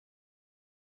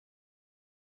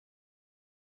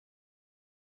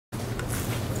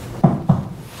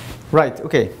Right,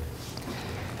 okay.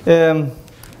 Good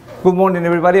morning,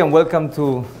 everybody, and welcome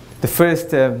to the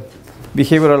first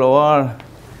Behavioral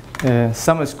OR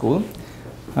summer school.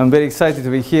 I'm very excited to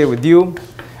be here with you.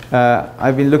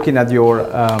 I've been looking at your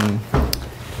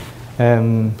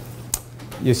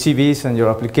CVs and your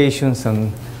applications,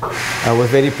 and I was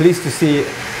very pleased to see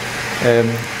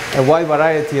a wide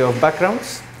variety of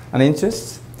backgrounds and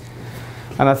interests.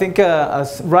 And I think,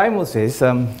 as Raimo says,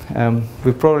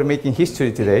 we're probably making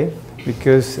history today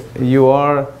because you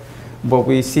are what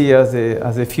we see as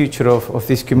the future of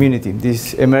this community,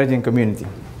 this emerging community.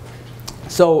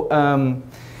 So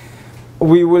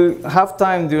we will have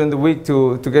time during the week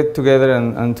to get together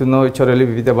and to know each other a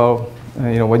little bit about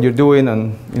what you're doing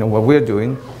and what we're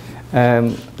doing.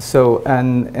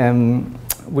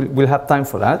 We'll have time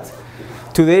for that.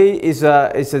 Today is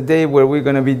a day where we're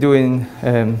going to be doing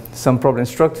some problem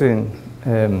structuring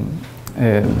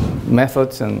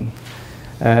methods and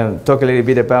talk a little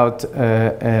bit about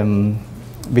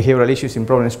behavioral issues in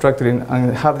problem structuring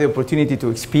and have the opportunity to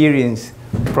experience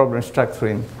problem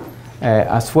structuring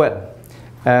as well.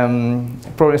 Problem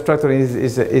structuring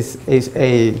is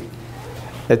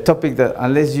a topic that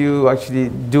unless you actually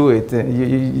do it,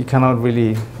 you cannot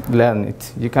really learn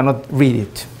it. You cannot read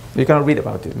it. You cannot read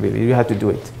about it, really. You have to do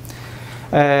it.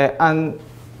 And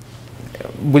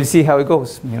we'll see how it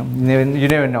goes. You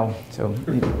never know. So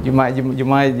you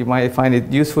might find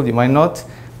it useful, you might not.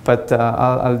 But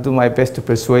I'll do my best to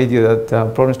persuade you that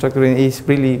problem structuring is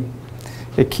really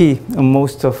a key in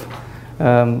most of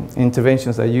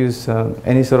interventions that use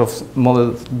any sort of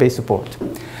model-based support.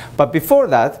 But before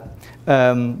that,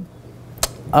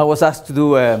 I was asked to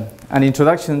do an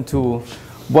introduction to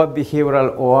what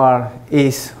behavioral OR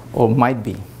is or might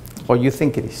be, or you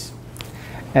think it is.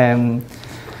 And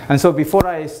so before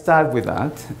I start with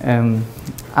that,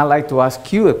 I'd like to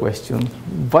ask you a question.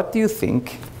 What do you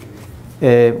think,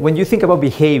 when you think about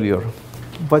behavior,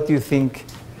 what do you think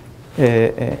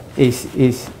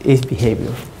is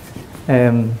behavior?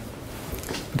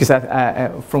 Because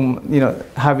from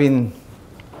having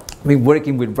been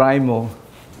working with Raimo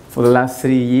for the last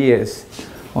 3 years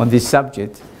on this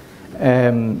subject,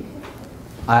 I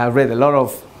have read a lot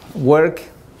of work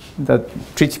that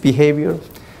treats behavior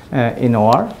in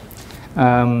OR,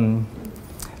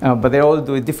 but they all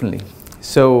do it differently.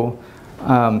 So,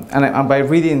 and by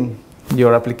reading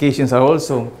your applications, I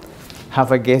also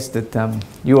have a guess that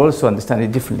you also understand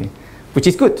it differently, which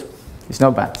is good. It's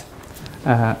not bad.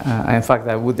 In fact,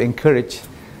 I would encourage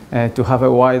to have a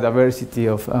wide diversity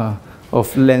of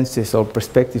lenses or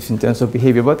perspectives in terms of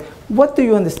behavior. But what do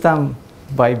you understand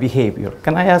by behavior?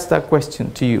 Can I ask that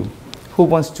question to you? Who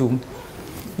wants to,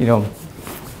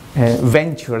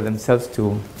 venture themselves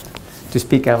to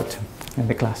speak out in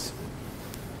the class?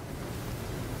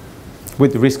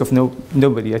 With the risk of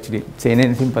nobody actually saying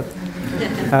anything, but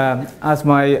as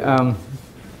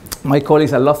my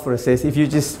colleagues at Loughborough says, if you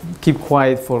just keep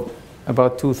quiet for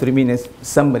about 2-3 minutes,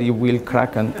 somebody will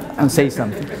crack and say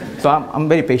something. So I'm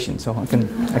very patient, so I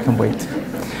can wait.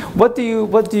 What do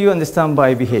you understand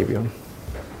by behavior?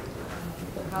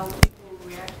 How people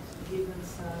react given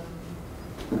some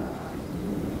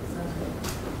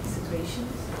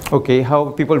situations. Okay,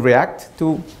 how people react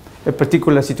to a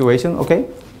particular situation. Okay.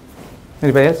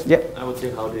 Anybody else? Yeah. I would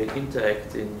say how they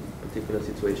interact in particular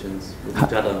situations with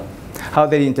each other. How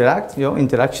they interact,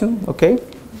 interaction. Okay.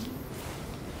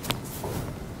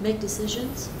 Make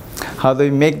decisions. How they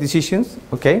make decisions.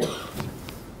 Okay.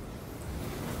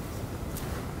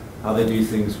 How they do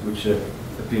things which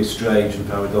appear strange and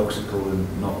paradoxical and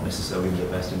not necessarily in their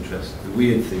best interest. The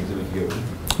weird things that we hear.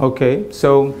 Okay,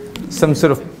 so some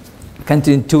sort of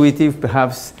counterintuitive,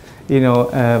 perhaps,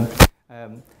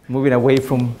 moving away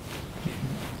from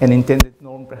an intended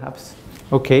norm, perhaps.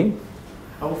 Okay.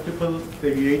 How people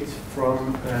deviate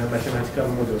from mathematical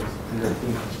models in their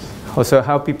thinking. Also,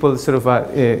 how people sort of,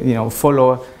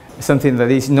 follow something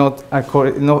that is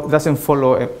doesn't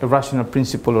follow a rational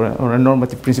principle or a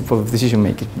normative principle of decision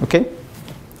making. Okay.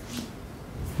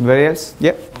 Anybody else?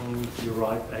 Yep.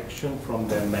 Derive action from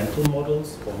their mental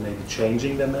models, or maybe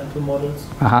changing their mental models.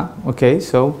 Okay.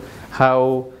 So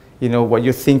how what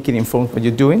you're thinking informs what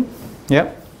you're doing.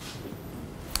 Yep.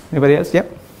 Anybody else?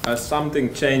 Yep.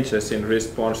 Something changes in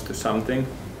response to something.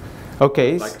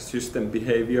 Okay. Like system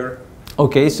behavior.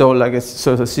 Okay, so like a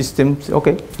sort of system.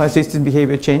 Okay, a system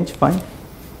behavior change. Fine.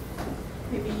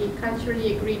 Maybe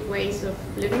culturally agreed ways of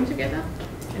living together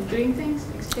and doing things,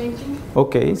 exchanging.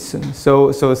 Okay, so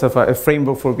it's a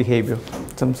framework for behavior.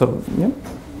 Some sort of, yeah.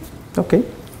 Okay.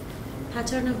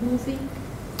 Pattern of moving.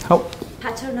 How?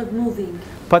 Pattern of moving.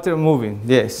 Pattern of moving.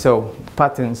 Yes. So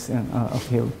patterns of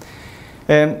behavior.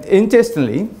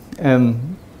 Interestingly,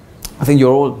 I think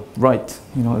you're all right.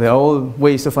 You know, there are all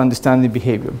ways of understanding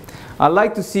behavior. I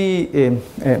like to see,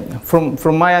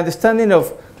 from my understanding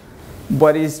of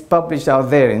what is published out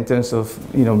there in terms of,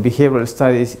 you know, behavioral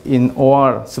studies in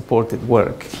OR-supported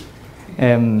work.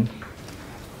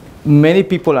 Many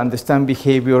people understand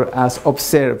behavior as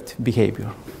observed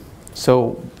behavior.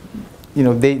 So, you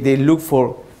know, they look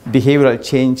for behavioral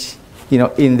change, you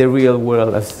know, in the real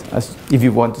world, as if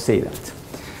you want to say that.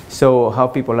 So how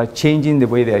people are changing the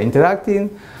way they are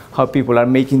interacting, how people are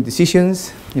making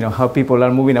decisions, you know, how people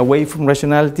are moving away from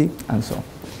rationality, and so on.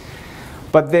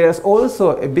 But there's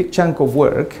also a big chunk of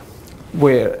work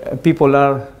where people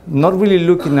are not really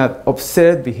looking at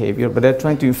observed behavior, but they're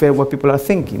trying to infer what people are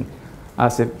thinking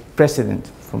as a precedent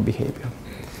from behavior.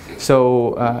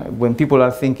 So when people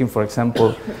are thinking, for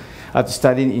example, at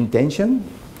studying intention,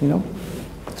 you know,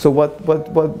 so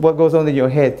what goes on in your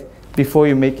head before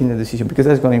you're making a decision, because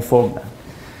that's going to inform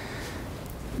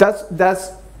that.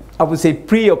 That's I would say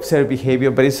pre-observed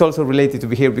behavior, but it's also related to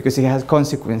behavior because it has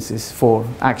consequences for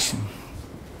action.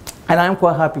 And I'm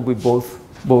quite happy with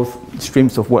both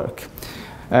streams of work.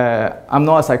 I'm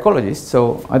not a psychologist,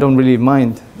 so I don't really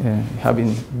mind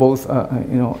having both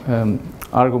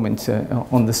arguments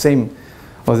on the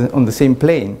same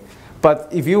plane. But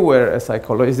if you were a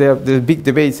psychologist, there are big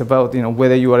debates about, you know,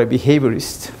 whether you are a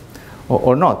behaviorist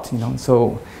or not. You know,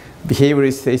 so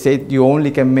behaviorists, they say you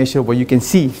only can measure what you can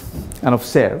see and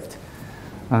observed,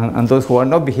 and those who are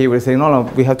not behaviorists say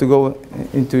no, we have to go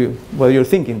into what you're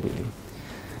thinking really.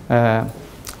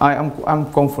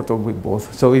 I'm comfortable with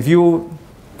both. So if you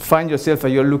find yourself that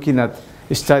you're looking at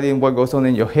studying what goes on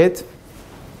in your head,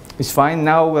 it's fine.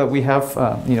 Now that we have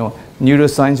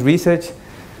neuroscience research,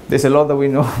 there's a lot that we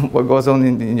know what goes on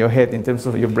in your head in terms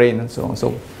of your brain and so on.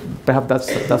 So perhaps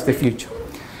that's the future.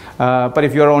 But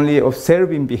if you're only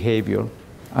observing behavior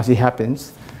as it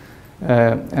happens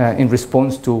in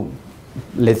response to,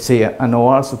 let's say, an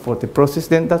OR supported process,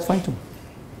 then that's fine too.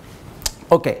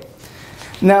 Okay.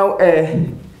 Now,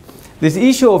 this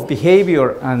issue of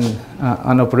behavior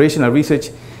and operational research,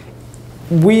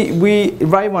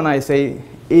 Raimo and I say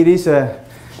it is a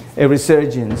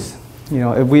resurgence. You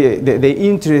know, the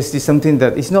interest is something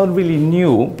that is not really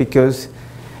new because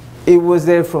it was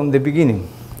there from the beginning.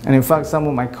 And in fact, some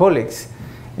of my colleagues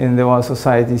in the OR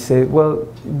Society say, well,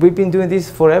 we've been doing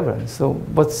this forever, so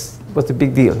what's the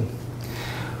big deal?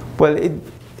 Well,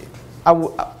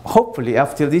 hopefully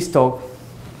after this talk,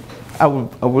 I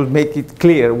will make it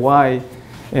clear why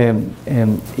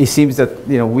it seems that,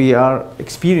 you know, we are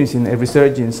experiencing a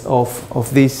resurgence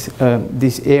of this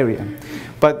area.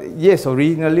 But yes,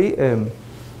 originally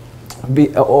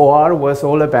OR was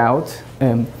all about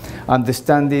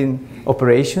understanding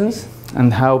operations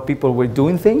and how people were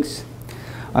doing things,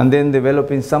 and then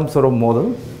developing some sort of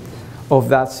model of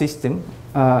that system.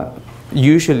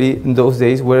 Usually in those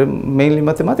days were mainly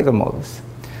mathematical models.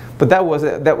 But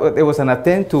it was an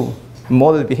attempt to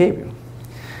model behavior.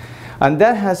 And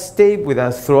that has stayed with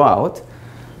us throughout,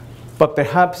 but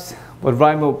perhaps what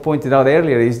Raimo pointed out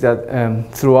earlier is that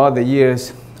throughout the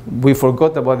years we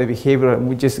forgot about the behavior and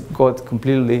we just got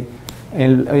completely,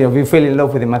 we fell in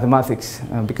love with the mathematics,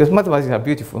 because mathematics are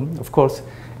beautiful, of course,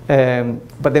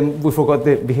 but then we forgot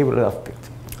the behavioral aspect.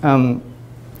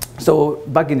 So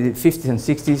back in the 50s and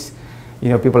 60s, you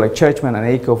know, people like Churchman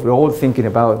and Aikoff were all thinking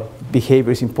about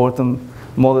behavior is important,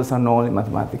 models are not only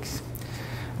mathematics.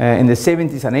 In the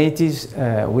 70s and 80s,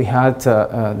 we had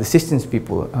the systems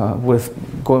people with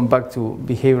going back to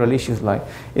behavioral issues, like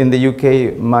in the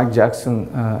UK, Mark Jackson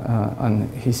and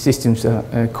his systems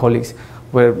colleagues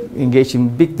were engaged in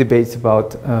big debates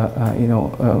about,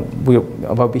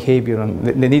 about behavior and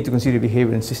the need to consider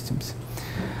behavior in systems.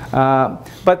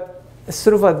 But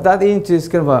sort of that interest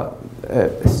kind of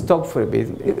stopped for a bit.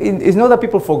 It's not that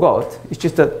people forgot, it's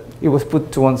just that it was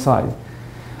put to one side.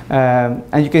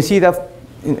 And you can see that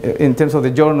in terms of the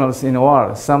journals in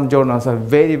OR, some journals are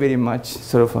very, very much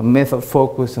sort of method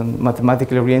focused and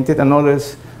mathematically oriented, and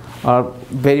others are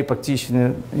very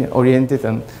practitioner oriented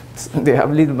and they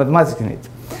have little mathematics in it.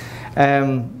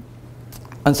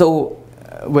 And so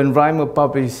when Raimo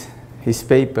published his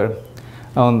paper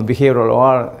on behavioral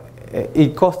OR,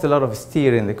 it caused a lot of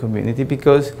stir in the community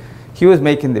because he was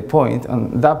making the point,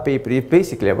 and that paper is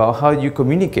basically about how you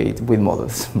communicate with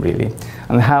models, really,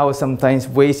 and how sometimes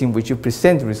ways in which you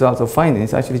present results or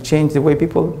findings actually change the way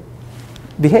people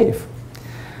behave.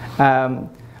 And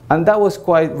that was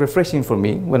quite refreshing for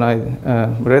me when I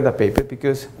read that paper,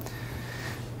 because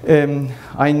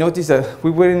I noticed that we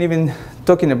weren't even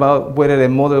talking about whether the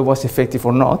model was effective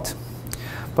or not,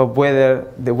 but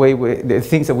whether the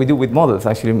things that we do with models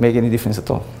actually make any difference at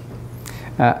all.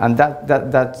 And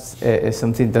that's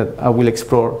something that I will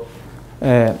explore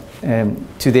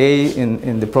today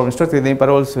in the problem structure, but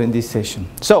also in this session.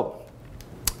 So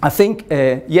I think,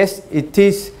 yes, it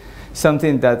is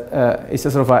something that is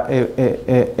a sort of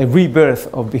a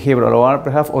rebirth of behavioral OR,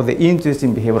 perhaps, or the interest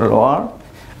in behavioral OR.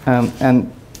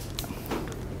 And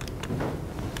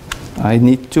I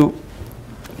need to,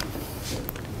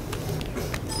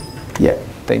 yeah,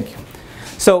 thank you.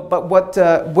 So, but what,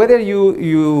 whether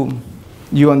you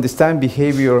understand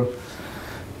behavior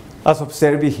as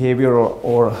observed behavior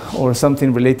or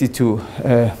something related to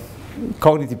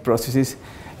cognitive processes,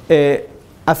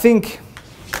 I think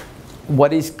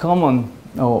what is common,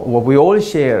 or what we all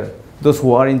share, those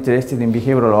who are interested in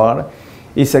behavioral OR,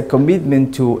 is a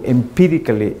commitment to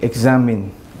empirically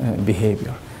examine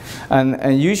behavior.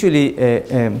 And usually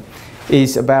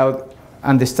it's about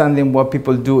understanding what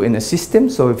people do in a system.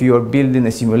 So if you are building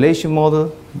a simulation model,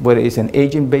 whether it's an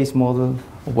agent-based model,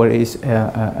 or whether it's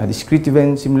a discrete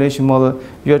event simulation model,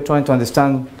 you're trying to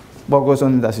understand what goes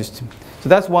on in that system. So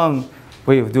that's one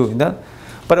way of doing that.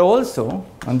 But also,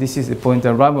 and this is the point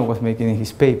that Ramon was making in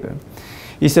his paper,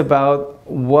 is about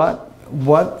what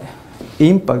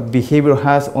impact behavior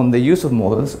has on the use of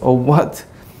models, or what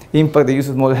impact the use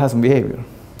of model has on behavior.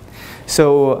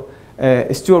 So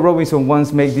Stuart Robinson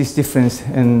once made this difference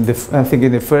in I think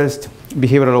in the first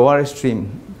behavioral OR stream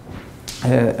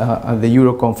at the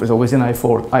Euro conference, or was in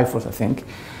I4, I think,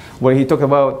 where he talked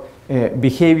about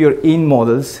behavior in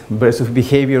models versus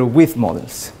behavior with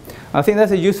models. I think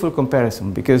that's a useful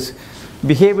comparison, because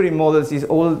behavior in models is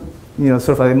all,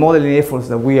 sort of the modeling efforts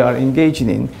that we are engaging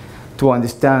in to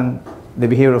understand the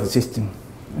behavior of a system.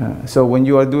 So when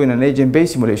you are doing an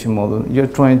agent-based simulation model, you're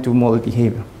trying to model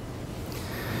behavior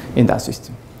in that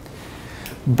system.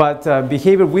 But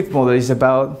behavior with model is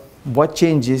about what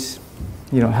changes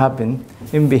happen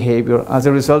in behavior as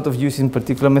a result of using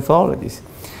particular methodologies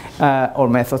or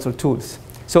methods or tools.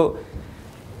 So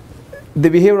the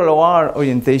behavioral OR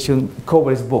orientation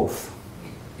covers both.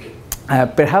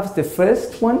 Perhaps the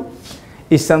first one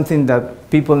is something that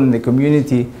people in the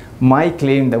community might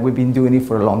claim that we've been doing it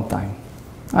for a long time.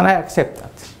 And I accept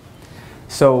that.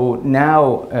 So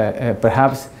now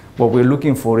perhaps what we're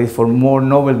looking for is for more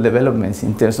novel developments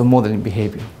in terms of modeling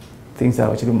behavior. Things that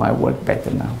actually might work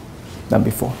better now than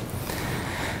before.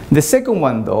 The second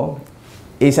one, though,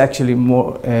 is actually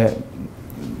more,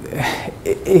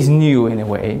 is new in a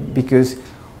way, because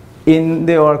in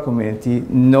the OR community,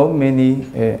 not many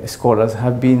scholars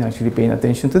have been actually paying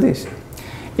attention to this.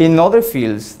 In other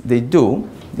fields, they do.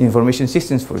 Information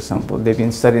systems, for example, they've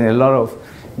been studying a lot of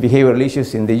behavioral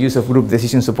issues in the use of group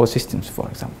decision support systems, for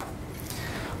example.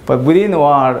 But within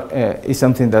OR is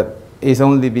something that is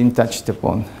only being touched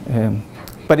upon,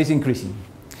 but it's increasing.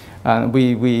 And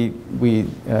we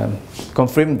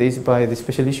confirmed this by the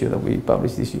special issue that we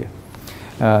published this year.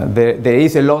 There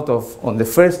is a lot of, on the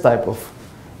first type of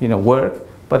work,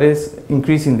 but it's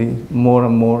increasingly more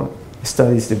and more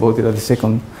studies devoted to the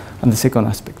second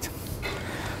aspect.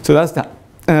 So that's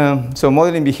that. So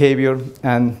modeling behavior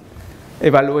and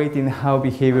evaluating how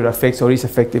behavior affects or is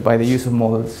affected by the use of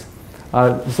models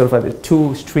are sort of the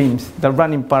two streams that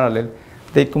run in parallel.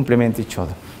 They complement each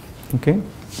other. Okay?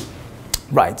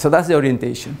 Right, so that's the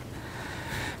orientation.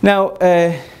 Now,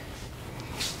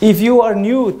 if you are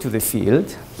new to the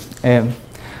field,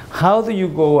 how do you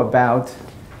go about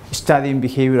studying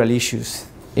behavioral issues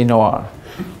in OR?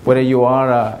 Whether you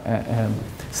are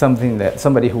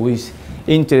somebody who is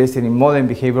interested in modeling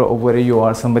behavior, or whether you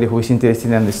are somebody who is interested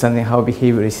in understanding how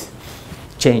behavior is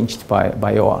changed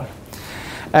by OR.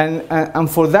 And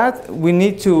for that, we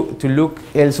need to look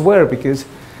elsewhere, because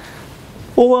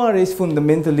OR is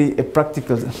fundamentally a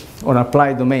practical or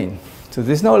applied domain. So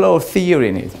there's not a lot of theory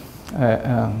in it.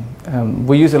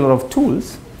 We use a lot of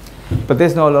tools, but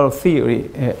there's not a lot of theory.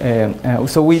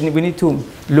 So we need to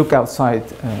look outside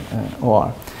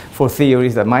OR for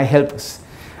theories that might help us.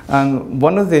 And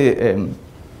one of the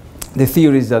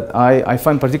theories that I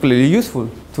find particularly useful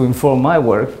to inform my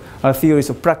work are theories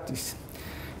of practice.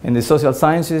 In the social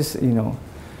sciences,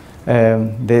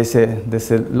 there's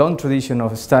a long tradition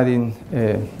of studying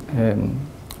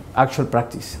actual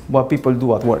practice, what people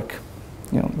do at work.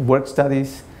 Work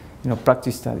studies,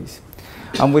 practice studies.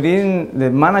 And within the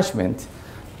management,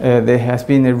 there has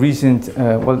been a recent,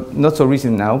 well, not so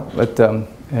recent now, but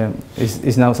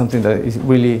is now something that is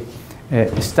really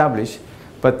established,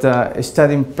 but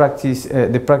studying practice,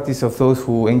 the practice of those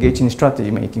who engage in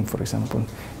strategy making, for example,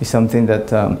 is something that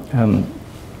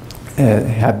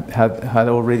had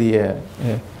already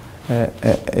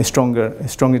a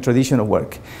stronger tradition of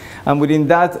work. And within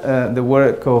that, the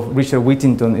work of Richard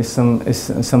Whittington is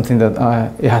something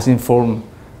that it has informed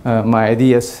my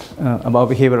ideas about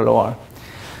behavioral OR.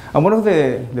 And one of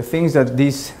the things that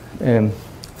these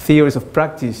theories of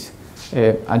practice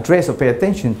address or pay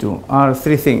attention to are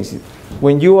three things.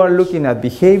 When you are looking at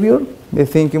behavior, they're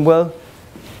thinking, well,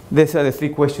 these are the three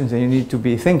questions that you need to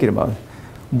be thinking about.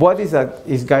 What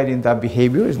is guiding that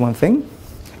behavior is one thing.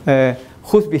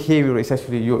 Whose behavior is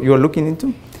actually you're looking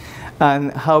into,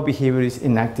 and how behavior is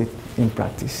enacted in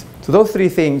practice. So those three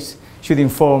things should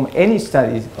inform any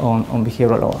studies on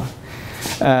behavioral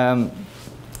OR.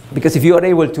 Because if you are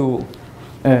able to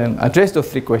address those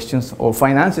three questions or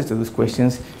find answers to those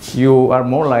questions, you are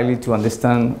more likely to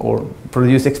understand or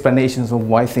produce explanations of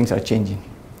why things are changing.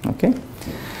 Okay?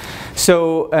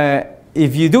 So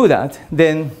if you do that,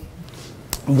 then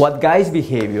what guides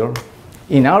behavior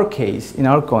in our case, in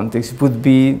our context, would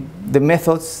be the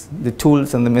methods, the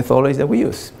tools, and the methodologies that we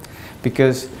use.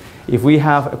 Because if we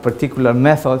have a particular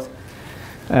method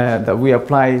that we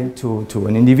apply to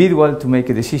an individual to make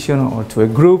a decision, or to a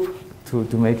group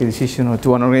to make a decision, or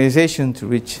to an organization to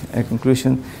reach a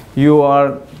conclusion, you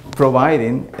are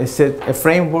providing a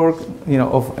framework,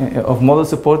 of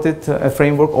model-supported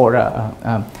framework, or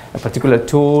a particular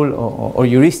tool, or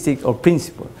heuristic, or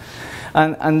principle.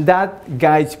 And that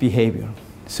guides behavior.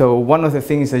 So one of the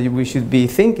things that we should be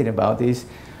thinking about is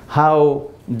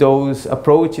how those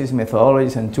approaches,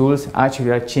 methodologies, and tools actually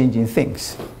are changing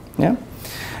things. Yeah?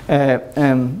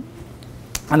 And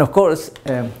of course,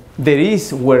 there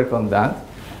is work on that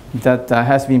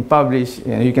has been published.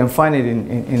 You can find it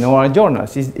in OR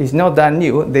journals. It's not that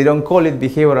new. They don't call it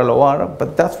behavioral OR,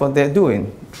 but that's what they're doing,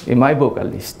 in my book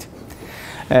at least.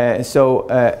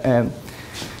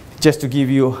 Just to give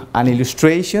you an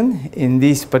illustration, in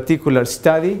this particular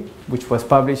study, which was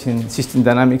published in System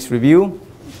Dynamics Review,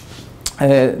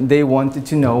 they wanted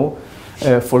to know,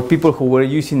 for people who were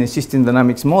using a system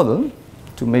dynamics model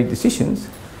to make decisions,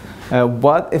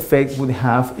 what effect would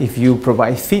have if you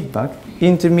provide feedback,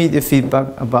 intermediate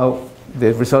feedback, about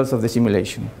the results of the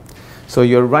simulation. So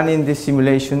you're running this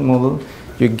simulation model,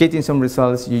 you're getting some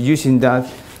results, you're using that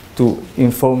to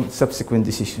inform subsequent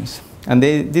decisions. And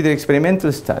they did an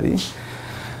experimental study,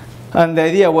 and the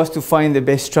idea was to find the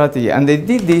best strategy. And they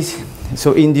did this,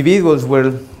 so individuals were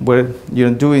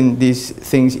doing these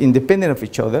things independent of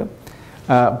each other,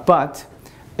 but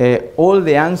all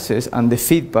the answers and the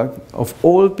feedback of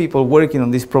all people working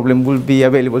on this problem will be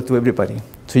available to everybody.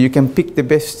 So you can pick the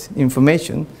best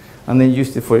information and then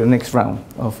use it for your next round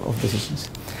of decisions.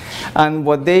 And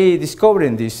what they discovered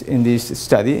in this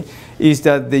study is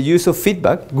that the use of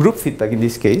feedback, group feedback in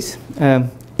this case,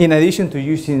 in addition to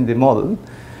using the model,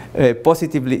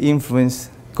 positively influenced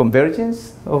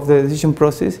convergence of the decision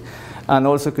process, and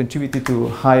also contributed to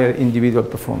higher individual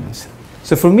performance.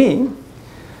 So for me,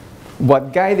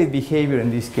 what guided behavior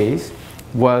in this case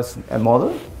was a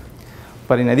model,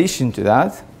 but in addition to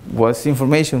that was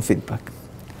information feedback.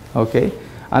 Okay?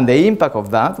 And the impact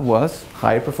of that was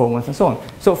higher performance and so on.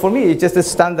 So for me, it's just a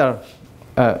standard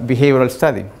behavioral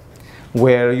study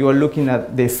where you are looking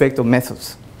at the effect of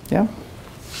methods. Yeah?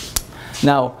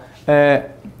 Now,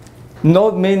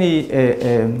 not many,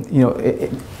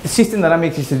 system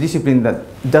dynamics is a discipline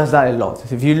that does that a lot.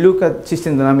 So if you look at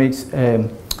system dynamics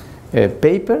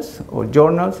papers or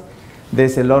journals,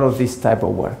 there's a lot of this type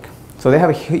of work. So they have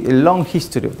a long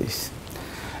history of this.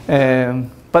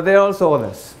 But there are also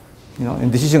others.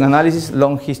 In decision analysis,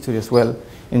 long history as well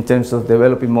in terms of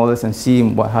developing models and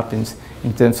seeing what happens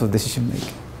in terms of decision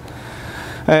making.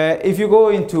 If you go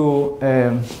into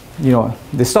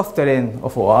the software end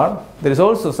of OR, there is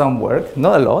also some work,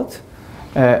 not a lot,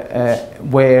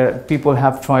 where people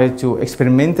have tried to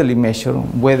experimentally measure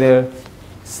whether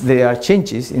there are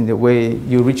changes in the way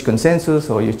you reach consensus,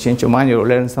 or you change your mind or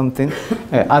learn something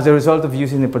as a result of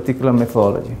using a particular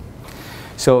methodology.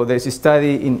 So there's a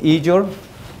study in EJOR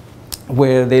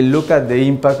where they look at the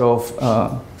impact of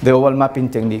the oval mapping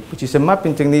technique, which is a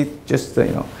mapping technique just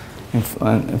in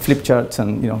flip charts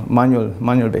and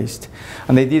manual based.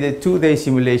 And they did a 2-day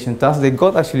simulation task. They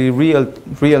got actually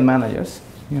real managers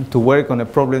to work on a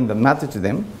problem that mattered to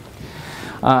them,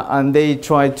 and they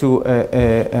tried to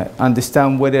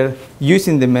understand whether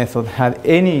using the method had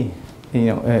any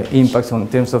impacts in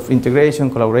terms of integration,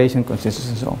 collaboration, consensus,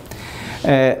 and so on.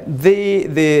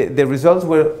 The results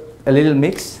were a little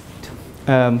mixed.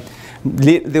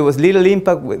 There was little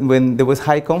impact when there was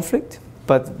high conflict,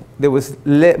 but there was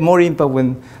more impact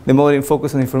when the modeling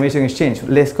focused on information exchange,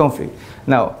 less conflict.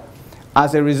 Now,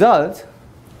 as a result,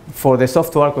 for the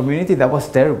software community, that was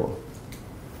terrible,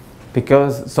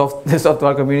 because the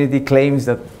software community claims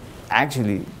that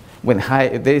actually, when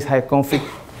if there is high conflict,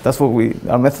 that's what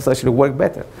our methods actually work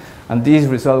better. And this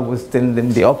result was telling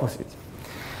them the opposite.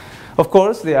 Of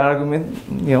course, the argument,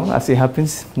 as it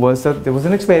happens, was that there was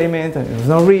an experiment and it was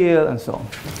not real and so on.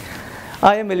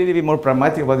 I am a little bit more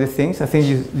pragmatic about these things. I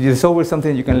think there's always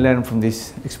something you can learn from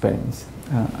these experiments.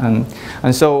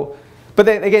 And so, but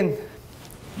then again,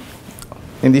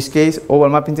 in this case, oval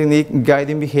mapping technique,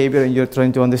 guiding behavior, and you're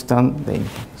trying to understand the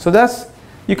impact. So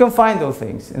you can find those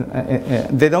things.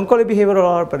 They don't call it behavioral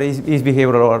R, but it's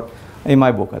behavioral R in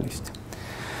my book at least.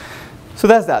 So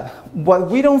that's that. What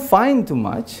we don't find too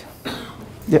much.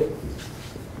 Yeah.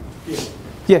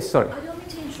 Yes, sorry. I don't mean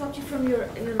to interrupt you from your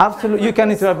Absolutely, you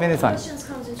can interrupt me anytime. Questions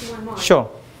comes into my mind. Sure.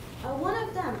 One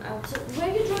of them, so where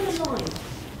you draw the line.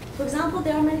 For example,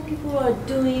 there are many people who are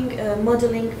doing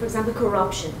modeling, for example,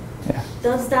 corruption. Yeah.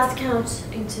 Does that count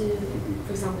into,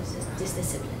 for example, this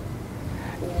discipline?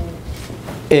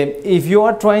 If you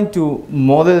are trying to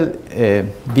model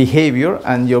behavior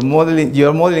and you're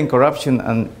modeling corruption,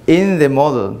 and in the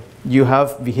model you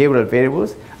have behavioral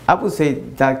variables, I would say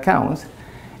that counts,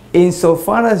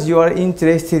 insofar as you are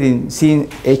interested in seeing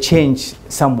a change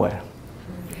somewhere.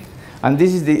 And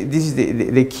this is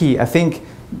the key. I think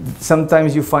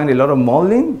sometimes you find a lot of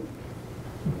modeling,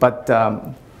 but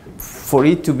for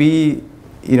it to be,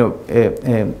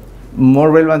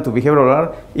 more relevant to behavioral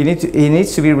R, it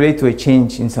needs to be related to a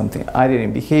change in something, either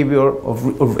in behavior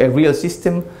of a real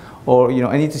system, or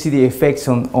I need to see the effects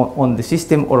on the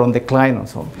system or on the client or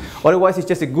so on. Otherwise, it's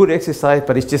just a good exercise,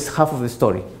 but it's just half of the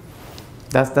story.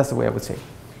 That's the way I would say.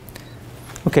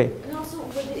 Okay. And also,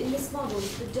 in this model,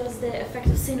 does the effect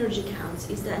of synergy count?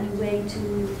 Is there any way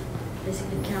to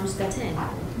basically count that in?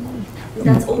 Because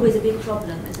that's always a big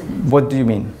problem, isn't it? What do you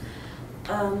mean?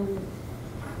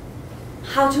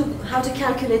 How to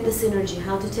calculate the synergy?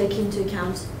 How to take into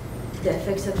account the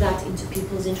effects of that into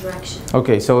people's interaction?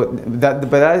 Okay, so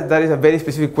that is a very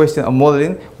specific question of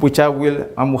modeling, which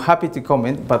I'm happy to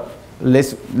comment, but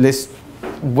let's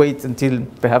wait until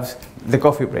perhaps the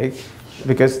coffee break,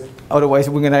 because otherwise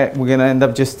we're gonna end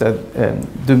up just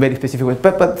doing very specific ones.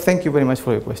 But thank you very much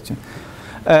for your question.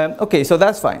 Okay, so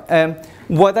that's fine.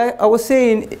 What I was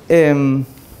saying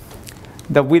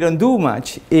that we don't do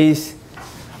much is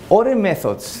other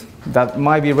methods that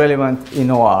might be relevant in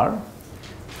OR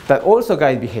that also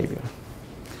guide behavior.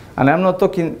 And I'm not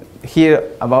talking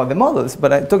here about the models,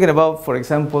 but I'm talking about, for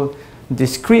example, the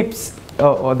scripts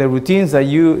or the routines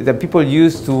that people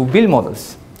use to build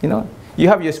models. You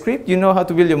have your script, you know how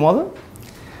to build your model.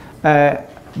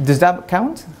 Does that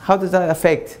count? How does that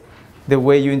affect the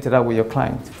way you interact with your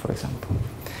client, for example?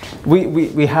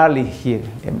 We hardly hear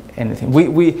anything.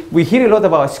 We hear a lot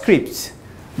about scripts.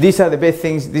 These are the best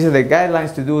things, these are the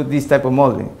guidelines to do this type of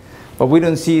modeling. But we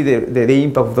don't see the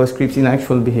impact of those scripts in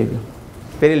actual behavior.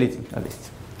 Very little, at least.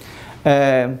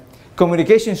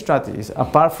 Communication strategies,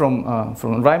 apart from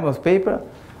Raimund's paper,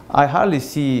 I hardly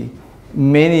see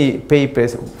many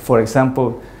papers, for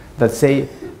example, that say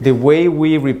the way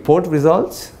we report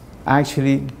results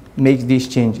actually makes these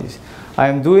changes. I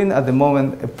am doing at the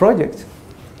moment a project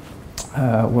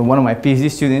with one of my PhD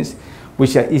students,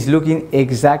 which is looking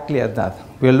exactly at that.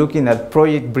 We're looking at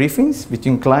project briefings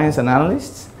between clients and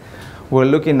analysts. We're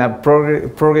looking at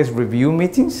progress review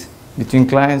meetings between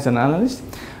clients and analysts,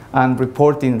 and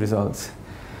reporting results.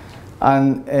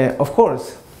 And of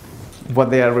course, what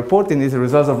they are reporting is the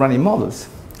results of running models.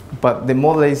 But the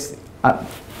model is,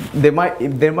 there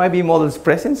might be models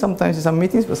present sometimes in some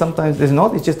meetings, but sometimes there's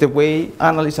not. It's just the way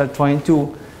analysts are trying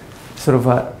to sort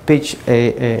of pitch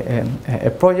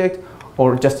a project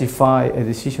or justify a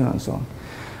decision and so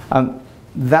on.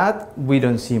 That we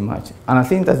don't see much. And I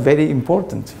think that's very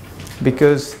important,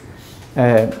 because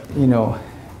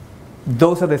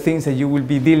those are the things that you will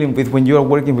be dealing with when you are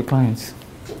working with clients.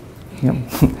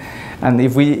 And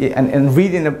if and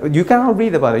reading, you cannot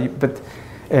read about it, but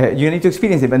you need to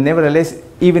experience it. But nevertheless,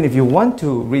 even if you want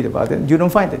to read about it, you don't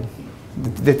find it.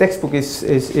 The textbook is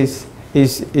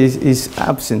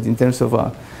absent in terms of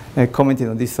commenting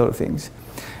on these sort of things.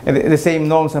 And the same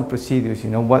norms and procedures,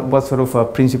 what sort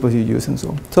of principles you use and so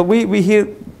on. So we hear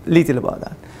little about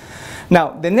that.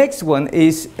 Now, the next one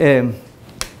is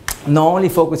not only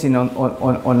focusing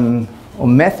on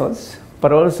methods,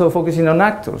 but also focusing on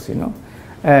actors,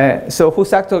 So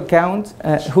whose actor count,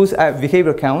 whose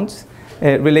behavior counts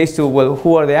relates to, well,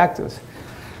 who are the actors?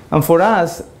 And for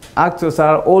us, actors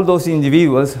are all those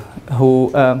individuals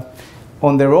who,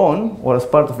 on their own, or as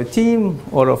part of a team,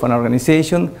 or of an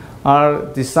organization, are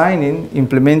designing,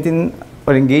 implementing,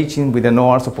 or engaging with an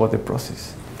OR supported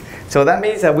process. So that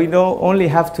means that we don't only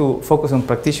have to focus on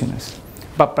practitioners,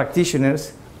 but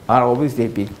practitioners are obviously a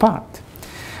big part.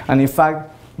 And in fact,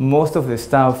 most of the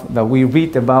stuff that we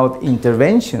read about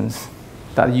interventions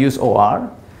that use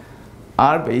OR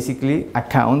are basically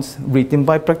accounts written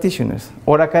by practitioners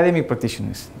or academic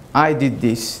practitioners. I did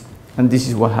this, and this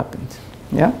is what happened.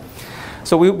 Yeah?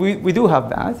 So we do have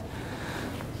that.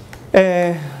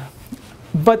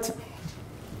 But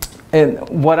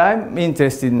what I'm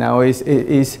interested in now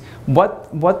is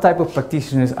what type of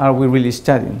practitioners are we really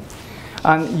studying?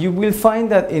 And you will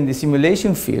find that in the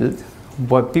simulation field,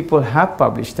 what people have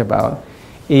published about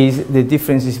is the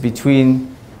differences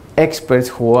between experts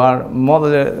who are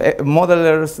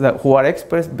modelers who are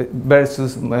experts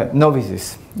versus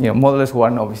novices, modelers who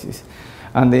are novices.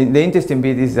 And the interesting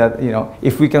bit is that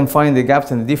if we can find the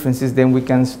gaps and the differences, then we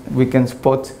can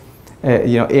spot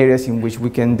areas in which we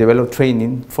can develop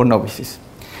training for novices.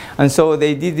 And so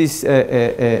they did this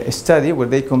study where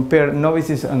they compare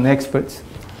novices and experts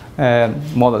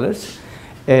modelers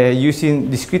using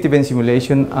discrete event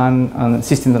simulation and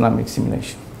system dynamic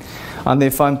simulation. And they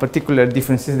find particular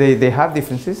differences. They have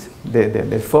differences.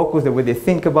 They focus, the way they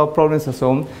think about problems and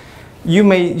so on. You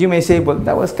may say, well,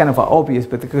 that was kind of obvious,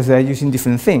 but because they're using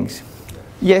different things.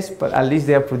 Yes, but at least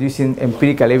they are producing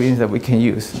empirical evidence that we can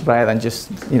use rather than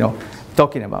just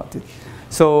talking about it.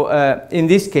 So in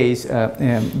this case,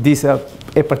 these are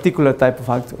a particular type of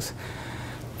actors.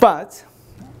 But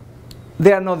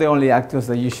they are not the only actors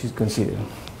that you should consider.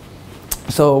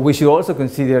 So we should also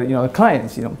consider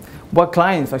clients. What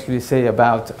clients actually say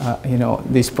about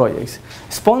these projects.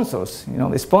 Sponsors,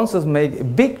 the sponsors make a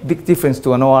big difference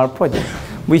to an OR project.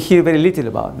 We hear very little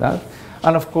about that.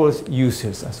 And of course,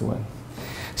 users as well.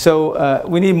 So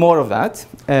we need more of that.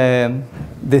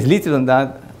 There's little on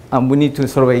that, and we need to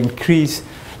sort of increase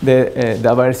the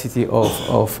diversity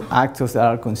of actors that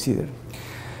are considered.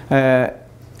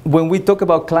 When we talk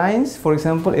about clients, for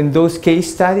example, in those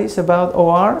case studies about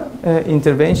OR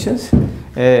interventions,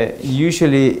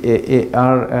 usually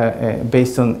are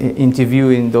based on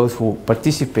interviewing those who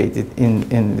participated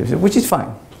in this, which is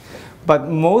fine. But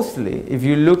mostly, if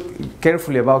you look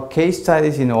carefully about case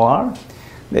studies in OR,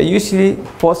 they're usually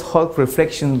post hoc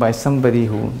reflections by somebody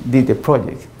who did the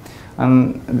project.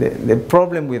 And the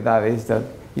problem with that is that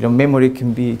memory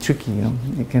can be tricky.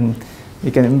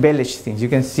 You can embellish things. You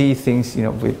can see things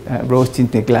with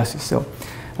rose-tinted glasses. So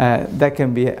that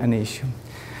can be an issue.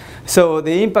 So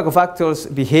the impact of actors'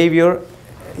 behavior,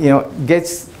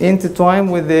 gets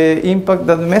intertwined with the impact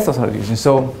that the methods are using.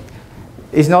 So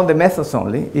it's not the methods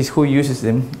only; it's who uses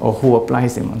them or who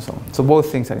applies them, and so on. So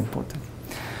both things are important.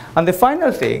 And the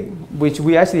final thing, which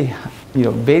we actually,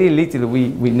 very little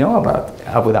we know about,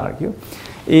 I would argue,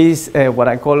 is what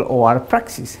I call OR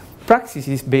praxis. Praxis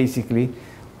is basically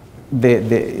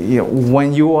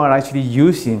when you are actually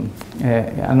using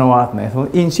an OR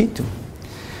method in situ.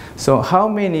 So how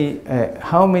many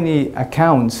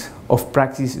accounts of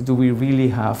practice do we really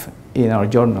have in our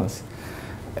journals?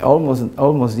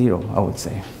 Almost zero, I would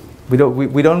say. We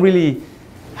don't really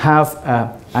have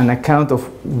an account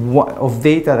of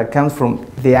data that comes from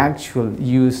the actual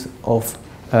use of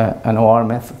an OR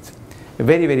method.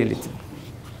 Very little.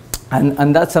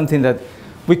 And that's something that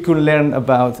we could learn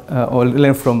about or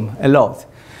learn from a lot.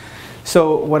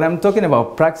 So when I'm talking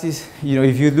about practice,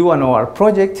 if you do an OR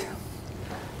project,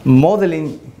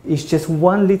 modeling is just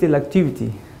one little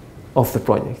activity of the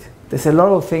project. There's a lot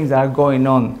of things that are going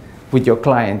on with your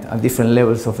client at different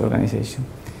levels of the organization.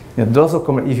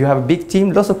 If you have a big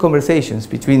team, lots of conversations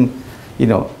between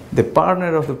the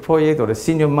partner of the project or the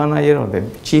senior manager or the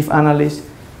chief analyst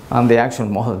and the actual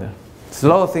modeler. There's a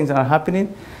lot of things that are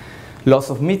happening,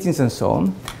 lots of meetings and so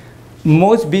on.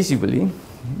 Most visibly,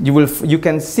 you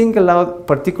can single out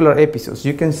particular episodes.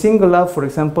 You can single out, for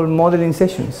example, modeling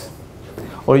sessions,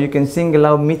 or you can single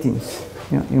out meetings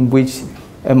in which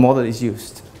a model is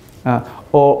used,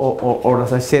 or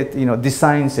as I said,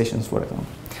 design sessions, for example.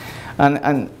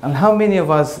 And how many of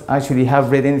us actually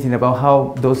have read anything about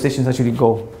how those sessions actually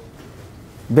go?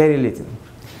 Very little.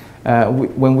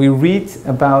 When we read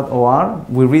about OR,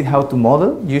 we read how to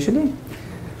model, usually.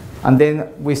 And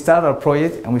then we start our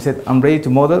project and we said, I'm ready to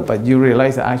model, but you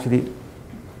realize that actually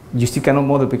you still cannot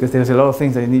model because there's a lot of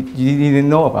things that you didn't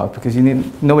know about because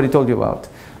nobody told you about,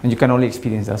 and you can only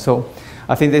experience that. So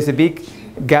I think there's a big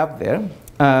gap there.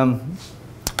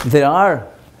 There are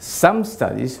some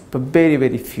studies, but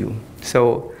very few.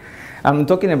 So I'm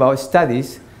talking about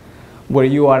studies where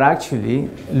you are actually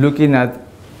looking at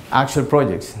actual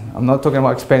projects. I'm not talking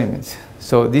about experiments.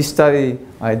 So this study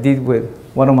I did with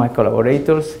one of my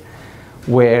collaborators,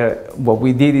 where what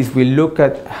we did is we look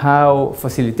at how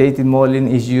facilitated modeling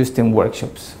is used in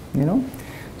workshops.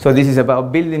 So this is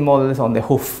about building models on the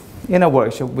hoof in a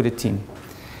workshop with a team.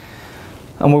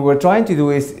 And what we're trying to do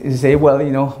is say, well,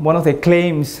 you know, one of the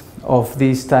claims of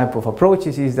these type of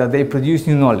approaches is that they produce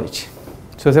new knowledge.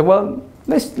 So I said, well,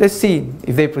 let's see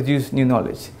if they produce new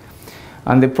knowledge.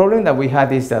 And the problem that we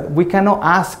had is that we cannot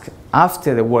ask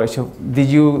after the workshop, did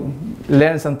you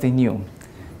learn something new?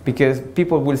 Because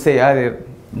people will say either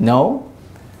no,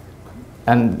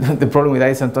 and the problem with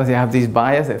that is sometimes they have this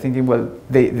bias. They're thinking, well,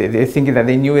 they're thinking that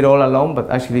they knew it all along,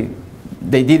 but actually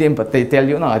they didn't, but they tell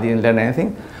you, no, I didn't learn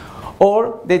anything.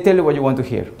 Or they tell you what you want to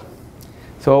hear.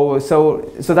 So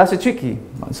that's a tricky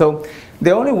one. So the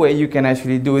only way you can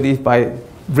actually do it is by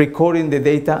recording the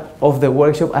data of the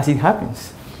workshop as it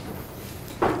happens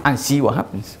and see what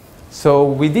happens. So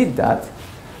we did that.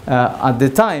 At the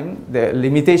time, the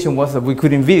limitation was that we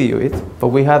couldn't video it, but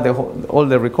we had all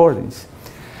the recordings.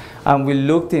 And we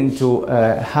looked into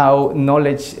how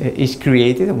knowledge is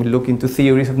created, and we looked into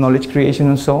theories of knowledge creation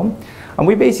and so on. And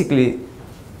we basically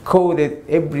coded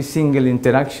every single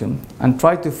interaction and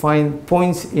tried to find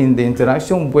points in the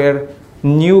interaction where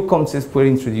new concepts were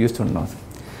introduced or not.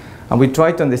 And we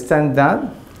tried to understand that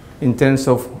in terms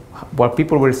of what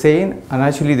people were saying and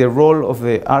actually the role of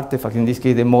the artifact, in this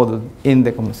case the model, in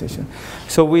the conversation.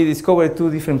 So we discovered two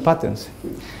different patterns.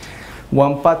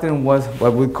 One pattern was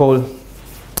what we call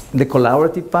the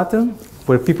collaborative pattern,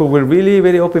 where people were really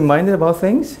very open-minded about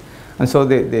things. And so I'm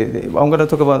going to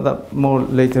talk about that more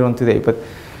later on today. But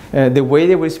the way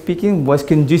they were speaking was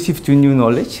conducive to new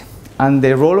knowledge. And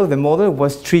the role of the model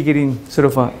was triggering sort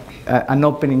of an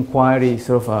open inquiry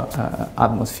sort of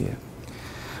atmosphere.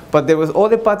 But there was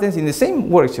other patterns in the same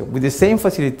workshop with the same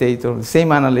facilitator, the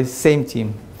same analyst, same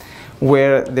team,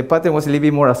 where the pattern was a little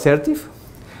bit more assertive,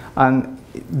 and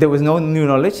there was no new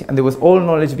knowledge, and there was all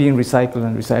knowledge being recycled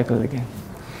and recycled again.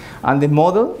 And the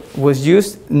model was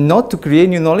used not to create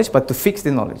new knowledge, but to fix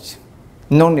the knowledge,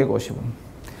 non-negotiable.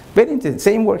 Very interesting,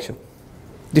 same workshop,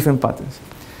 different patterns.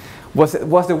 Was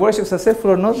the workshop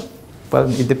successful or not? Well,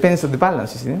 it depends on the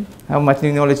balance, you see, how much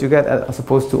new knowledge you get as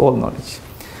opposed to old knowledge.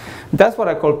 That's what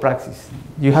I call praxis.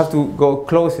 You have to go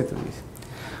closer to this.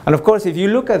 And of course, if you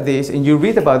look at this and you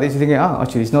read about this, you're thinking, oh,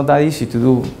 actually, it's not that easy to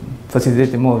do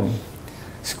facilitated modeling.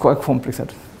 It's quite complex.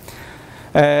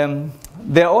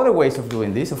 There are other ways of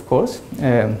doing this, of course.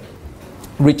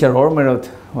 Richard Ormerod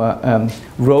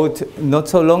wrote not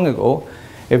so long ago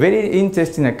a very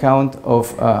interesting account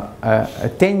of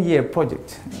a 10-year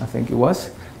project, I think it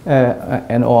was,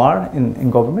 an OR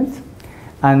in government.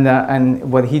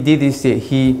 And what he did is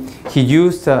he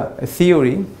used a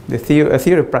theory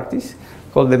of practice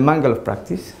called the Mangle of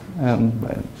Practice.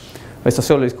 A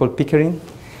sociologist called Pickering.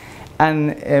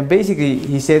 And basically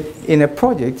he said in a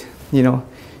project, you know,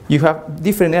 you have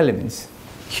different elements,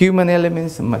 human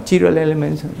elements, and material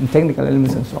elements, and technical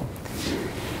elements, and so on.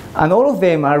 And all of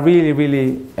them are really,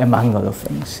 really a mangle of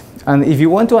things. And if you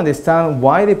want to understand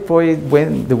why the project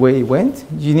went the way it went,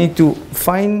 you need to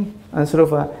find and sort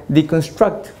of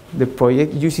deconstruct the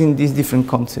project using these different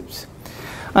concepts.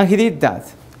 And he did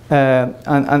that.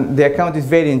 And the account is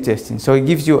very interesting. So it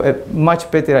gives you a much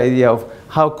better idea of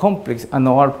how complex an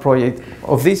OR project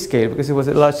of this scale, because it was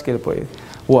a large-scale project,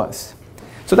 was.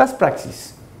 So that's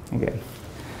praxis, again.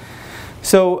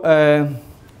 So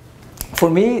for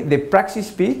me, the praxis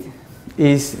bit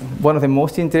is one of the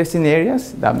most interesting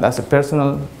areas. That's a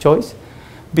personal choice,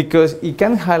 because it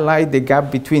can highlight the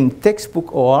gap between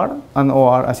textbook OR and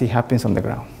OR as it happens on the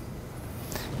ground.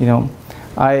 You know,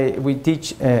 we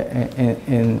teach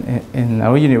in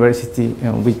our university, you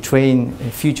know, we train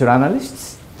future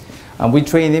analysts, and we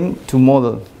train them to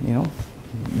model, you know,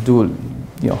 do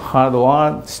hard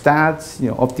OR, stats,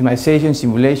 optimization,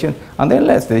 simulation, and they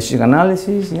learn statistical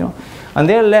analysis, and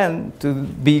they learn to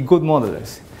be good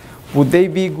modelers. Would they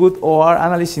be good OR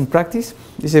analysts in practice?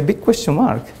 It's a big question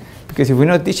mark, because if we're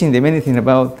not teaching them anything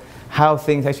about how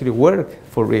things actually work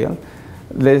for real,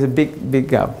 there's a big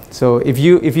gap. So if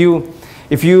you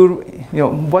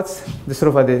what's the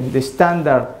sort of the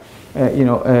standard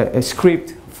a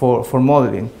script for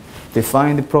modeling?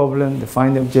 Define the problem,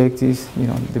 define the objectives,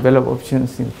 develop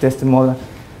options, test the model.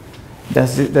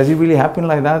 Does it really happen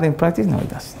like that in practice? No, it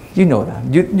doesn't. You know that.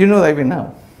 You know that even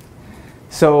now.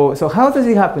 So how does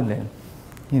it happen then?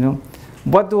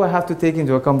 What do I have to take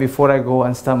into account before I go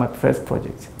and start my first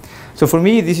project? So for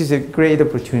me, this is a great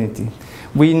opportunity.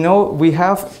 We know we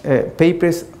have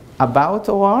papers about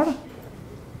OR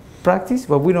practice,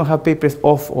 but we don't have papers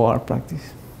of OR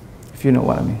practice, if you know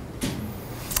what I mean.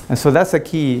 And so that's a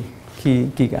key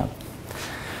gap.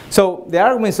 So the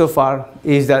argument so far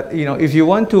is that if you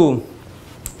want to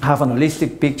have an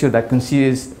holistic picture that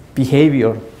considers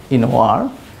behavior in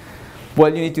OR, well,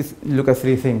 you need to look at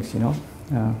three things.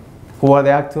 Who are the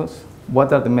actors?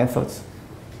 What are the methods?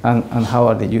 and how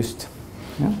are they used.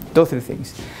 Yeah? Those three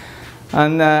things.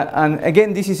 And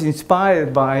again, this is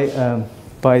inspired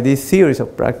by these theories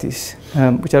of practice,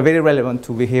 which are very relevant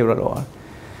to behavioral OR.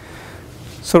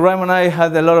 So Raimo and I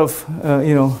had a lot of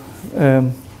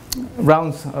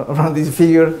rounds around this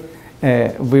figure.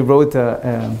 We wrote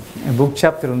a book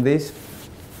chapter on this,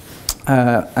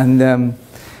 and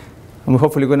we're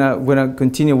hopefully gonna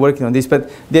continue working on this. But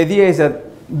the idea is that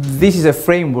this is a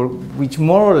framework which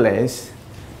more or less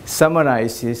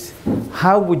summarizes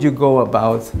how would you go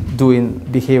about doing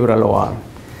behavioral OR.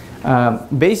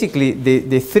 Basically,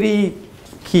 the three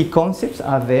key concepts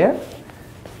are there,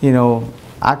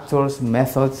 actors,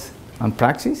 methods, and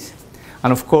praxis.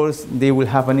 And of course, they will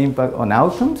have an impact on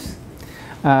outcomes.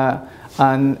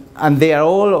 And they are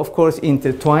all, of course,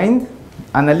 intertwined.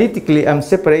 Analytically, I'm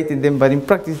separating them, but in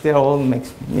practice, they are all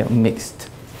mixed.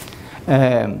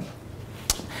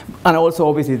 And also,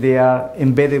 obviously, they are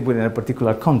embedded within a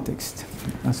particular context.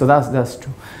 And so that's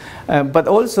true. But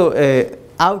also,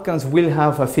 outcomes will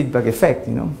have a feedback effect.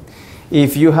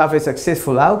 If you have a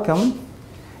successful outcome,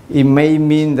 it may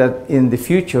mean that in the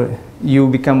future, you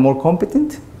become more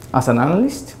competent as an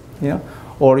analyst,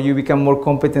 or you become more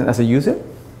competent as a user.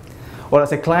 Or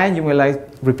as a client, you may like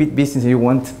repeat business and you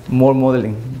want more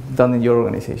modeling done in your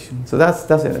organization. So that's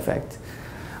an effect.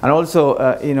 And also,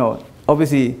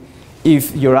 obviously,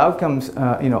 if your outcomes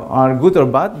are good or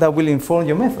bad, that will inform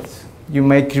your methods. You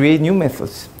may create new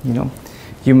methods.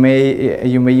 You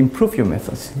may improve your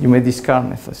methods. You may discard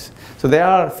methods. So there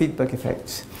are feedback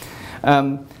effects.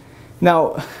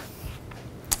 Now,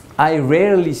 I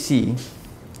rarely see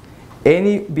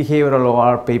any behavioral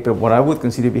OR paper, what I would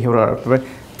consider behavioral OR paper,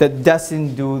 that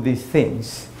doesn't do these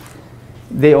things.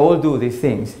 They all do these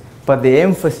things, but the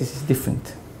emphasis is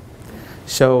different.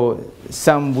 So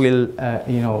some will,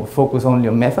 focus only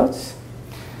on methods.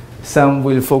 Some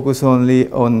will focus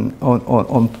only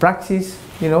on praxis,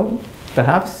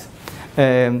 perhaps.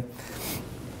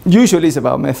 Usually it's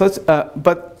about methods,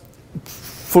 but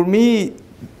for me,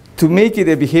 to make it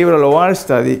a behavioral OR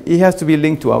study, it has to be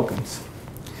linked to outcomes.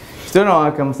 If there are no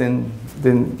outcomes, then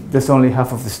there's only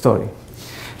half of the story.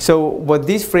 So what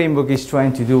this framework is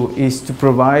trying to do is to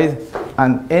provide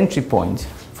an entry point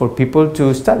for people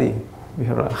to study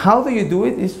behavioral. How do you do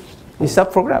it is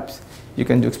up for grabs. You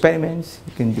can do experiments,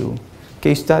 you can do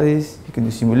case studies, you can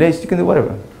do simulations, you can do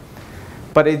whatever.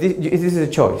 But it is a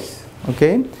choice,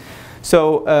 okay?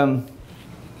 So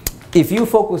if you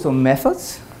focus on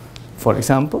methods, for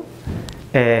example,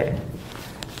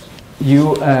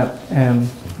 you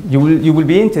will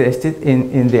be interested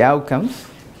in the outcomes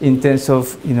in terms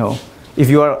of, if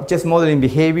you are just modeling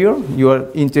behavior, you are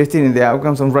interested in the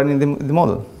outcomes of running the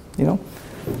model,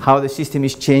 how the system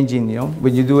is changing,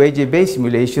 When you do AJ-based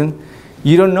simulation,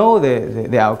 you don't know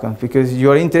the outcomes because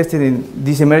you are interested in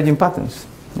these emerging patterns,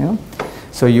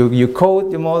 So you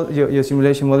code your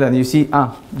simulation model and you see,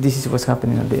 this is what's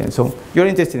happening at the end. So you're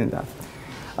interested in that.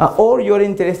 Or you're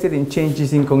interested in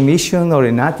changes in cognition or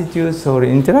in attitudes or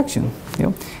in interaction.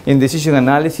 In decision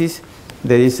analysis,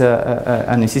 there is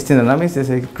an existing dynamics. There's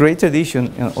a great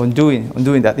tradition on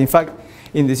doing that. In fact,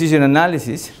 in decision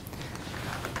analysis,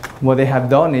 what they have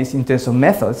done is, in terms of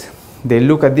methods, they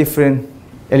look at different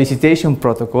elicitation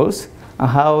protocols and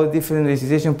how different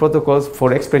elicitation protocols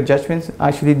for expert judgments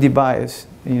actually debias,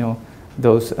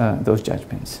 those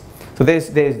judgments. So there's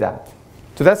that.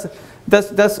 So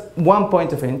that's one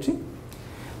point of entry.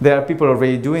 There are people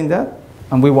already doing that,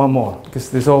 and we want more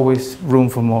because there's always room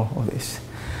for more of this.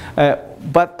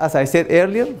 But as I said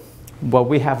earlier, what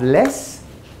we have less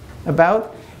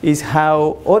about is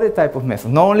how other type of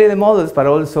methods, not only the models, but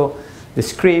also the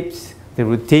scripts, the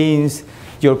routines,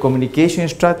 your communication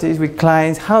strategies with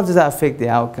clients, how does that affect the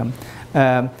outcome?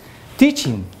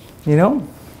 Teaching,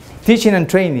 teaching and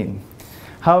training.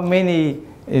 How many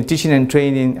teaching and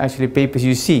training actually papers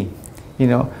you see?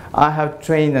 I have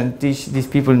trained and teach these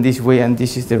people in this way and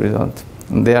this is the result.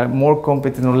 And they are more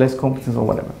competent or less competent or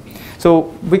whatever.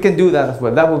 So we can do that as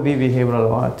well. That would be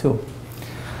behavioral OR too.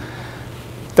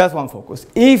 That's one focus.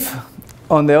 If,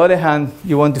 on the other hand,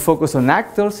 you want to focus on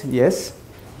actors, yes.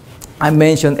 I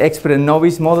mentioned expert and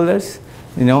novice modelers,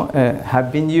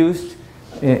 have been used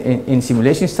in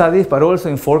simulation studies, but also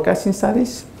in forecasting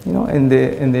studies. In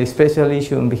the special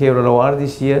issue on behavioral OR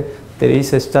this year, there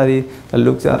is a study that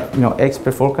looks at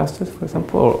expert forecasters, for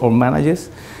example, or managers.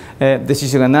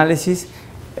 Decision analysis.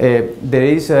 There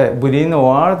is within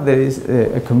OR there is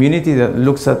a community that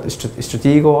looks at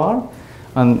strategic OR,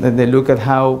 and they look at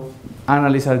how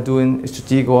analysts are doing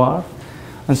strategic OR,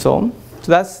 and so on.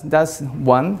 So that's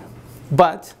one.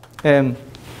 But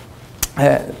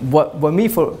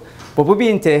what would be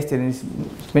interesting is,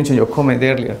 mentioned your comment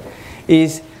earlier,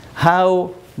 is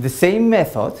how the same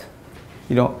method,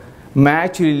 may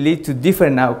actually lead to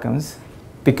different outcomes,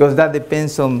 because that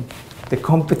depends on the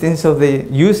competence of the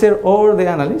user or the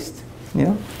analyst.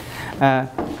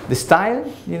 The style,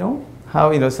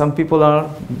 how some people are,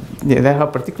 they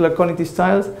have particular cognitive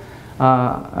styles.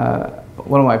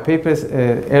 One of my papers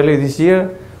earlier this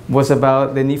year was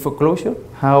about the need for closure,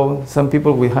 how some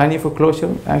people with high need for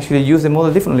closure actually use the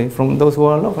model differently from those who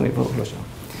are low for need for closure.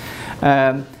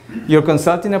 Your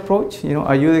consulting approach,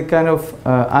 are you the kind of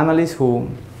analyst who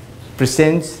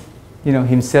presents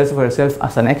himself or herself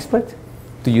as an expert?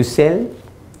 Do you sell,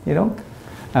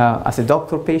 as a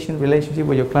doctor-patient relationship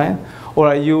with your client? Or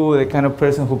are you the kind of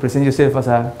person who presents yourself as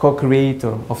a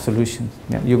co-creator of solutions?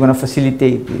 You're going to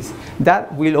facilitate this.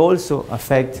 That will also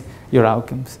affect your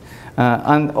outcomes.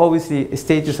 And obviously,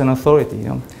 status and authority,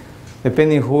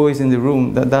 depending who is in the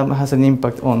room, that has an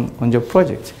impact on your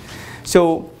project.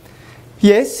 So,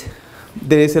 yes,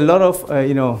 there is a lot of,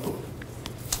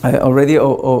 already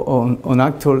on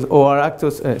actors or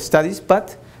actors studies,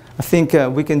 but I think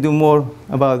we can do more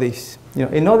about this.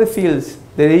 In other fields,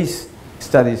 there is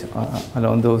studies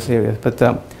around those areas, but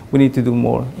we need to do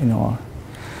more in OR.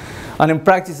 And in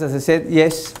practice, as I said,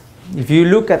 yes, if you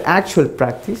look at actual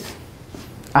practice,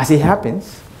 as it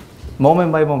happens,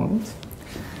 moment by moment,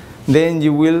 then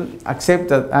you will accept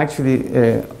that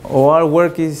actually OR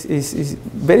work is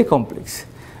very complex,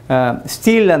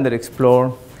 still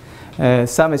underexplored.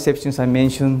 Some exceptions I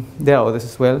mentioned, there are others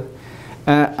as well.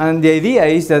 And the idea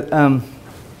is that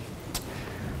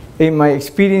in my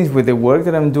experience with the work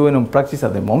that I'm doing on practice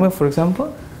at the moment, for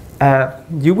example,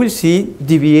 you will see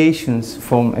deviations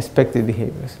from expected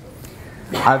behaviors.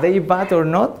 Are they bad or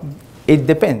not? It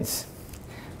depends.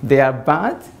 They are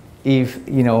bad if,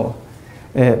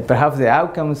 perhaps the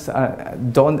outcomes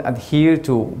don't adhere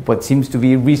to what seems to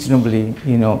be reasonably,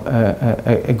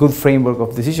 a good framework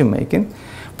of decision making.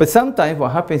 But sometimes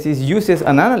what happens is users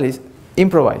and analysts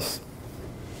improvise.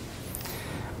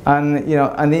 And,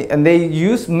 and they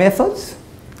use methods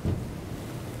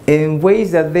in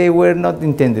ways that they were not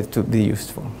intended to be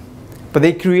used for. But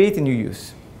they create a new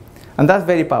use. And that's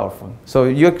very powerful. So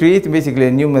you're creating basically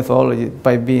a new methodology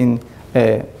by being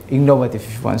innovative,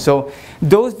 if you want. So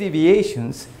those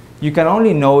deviations, you can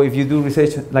only know if you do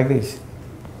research like this,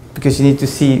 because you need to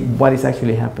see what is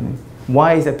actually happening.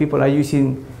 Why is that people are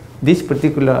using this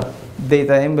particular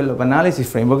data envelope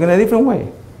analysis framework in a different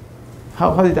way?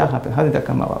 How did that happen? How did that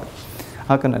come about?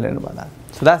 How can I learn about that?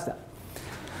 So that's that.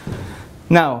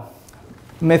 Now,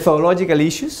 methodological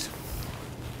issues.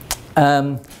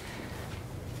 I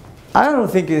don't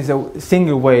think there's a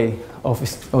single way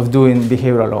of doing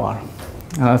behavioral OR.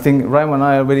 And I think Raimo and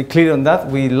I are very clear on that.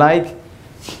 We like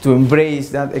to embrace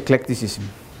that eclecticism.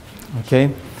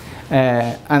 Okay?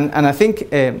 And I think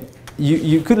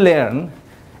you could learn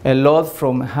a lot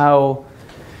from how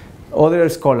other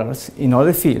scholars in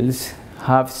other fields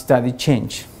have studied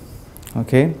change.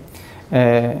 Okay?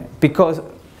 Because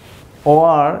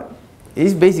OR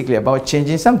is basically about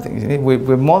changing something.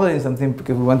 We're modeling something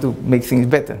because we want to make things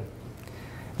better.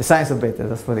 The science of better,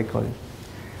 that's what they call it.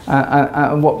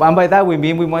 And by that we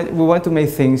mean we want to make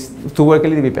things to work a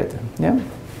little bit better. Yeah?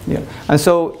 Yeah. And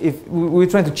so if we're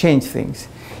trying to change things.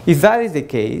 If that is the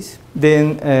case,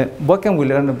 then what can we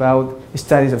learn about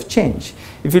studies of change?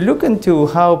 If you look into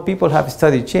how people have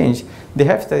studied change, they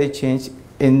have studied change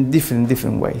in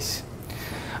different ways.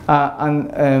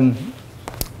 The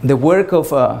work of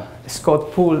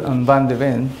Scott Poole and Van de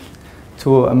Ven,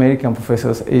 two American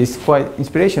professors, is quite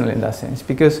inspirational in that sense,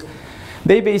 because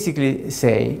they basically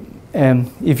say,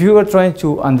 if you are trying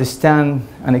to understand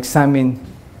and examine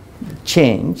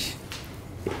change,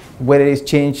 whether it's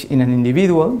change in an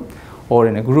individual or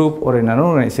in a group or in an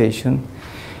organization,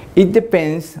 it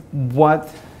depends what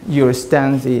your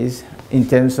stance is in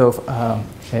terms of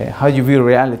how you view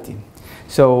reality.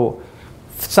 So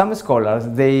some scholars,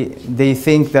 they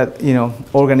think that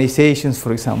organizations,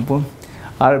 for example,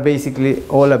 are basically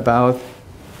all about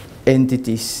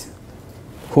entities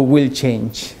who will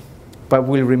change but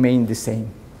will remain the same.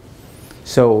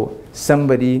 So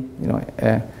somebody,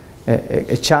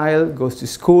 a child goes to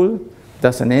school,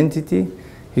 that's an entity,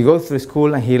 he goes through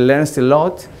school and he learns a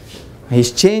lot,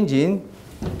 he's changing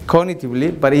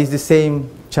cognitively, but he's the same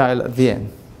child at the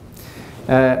end.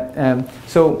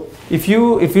 So if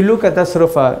you look at that sort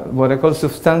of what I call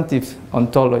substantive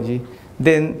ontology,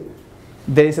 then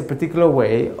there is a particular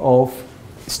way of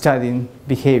studying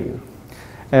behavior.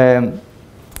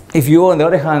 If you, on the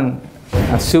other hand,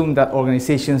 assume that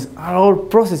organizations are all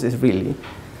processes really,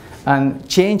 and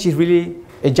change is really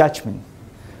a judgment,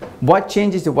 What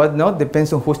changes and what not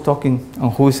depends on who's talking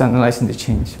and who's analyzing the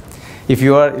change. If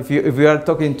you are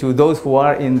talking to those who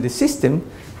are in the system,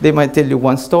 they might tell you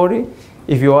one story.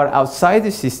 If you are outside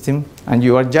the system and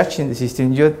you are judging the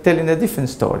system, you're telling a different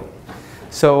story.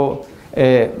 So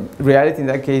reality in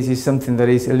that case is something that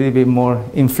is a little bit more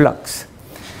in flux.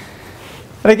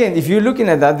 And again, if you're looking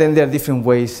at that, then there are different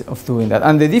ways of doing that.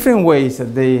 And the different ways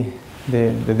that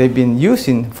they've been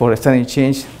using for studying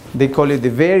change, they call it the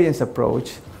variance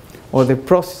approach or the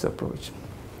process approach.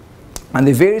 And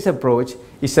the variance approach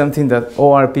is something that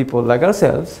OR people like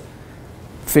ourselves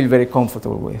feel very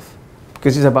comfortable with,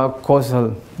 because it's about cause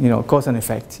and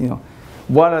effect.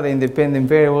 What are the independent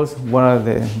variables? What are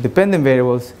the dependent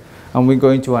variables? And we're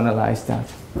going to analyze that.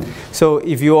 So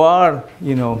if you are,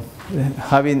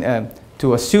 having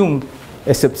to assume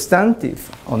a substantive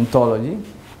ontology,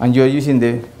 and you're using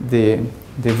the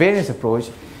variance approach,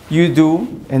 you do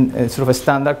sort of a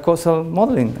standard causal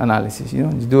modeling analysis. You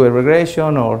do a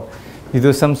regression, or you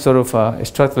do some sort of a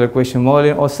structural equation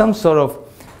modeling, or some sort of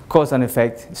cause and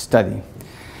effect study.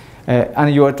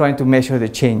 And you are trying to measure the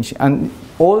change. And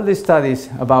all the studies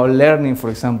about learning, for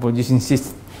example, using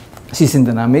system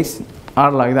dynamics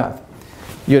are like that.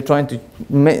 You're trying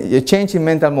to change in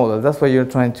mental model. That's what you're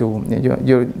trying to,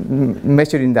 you're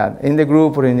measuring that in the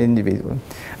group or in the individual.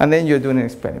 And then you're doing an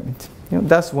experiment.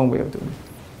 That's one way of doing it.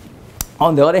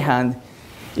 On the other hand,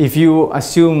 if you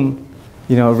assume,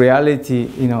 reality,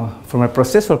 from a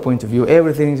processual point of view,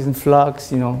 everything is in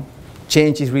flux,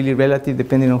 change is really relative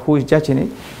depending on who is judging it,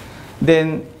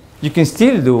 then you can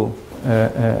still do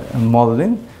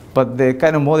modeling, but the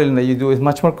kind of modeling that you do is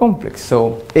much more complex.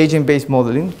 So agent-based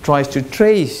modeling tries to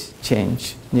trace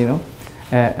change,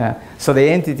 so the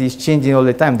entity is changing all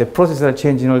the time, the processes are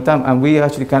changing all the time, and we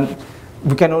actually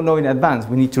cannot know in advance.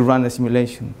 We need to run a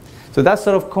simulation. So that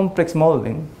sort of complex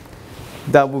modeling,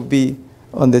 that would be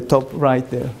on the top right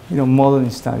there, modeling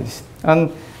studies.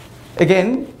 And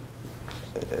again,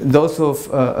 those of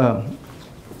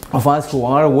us who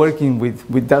are working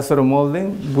with that sort of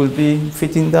modeling will be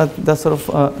fitting that sort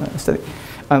of study.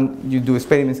 And you do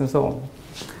experiments and so on.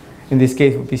 In this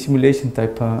case, it would be simulation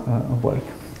type of work.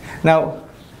 Now,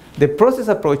 the process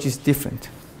approach is different.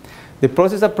 The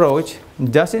process approach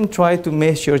doesn't try to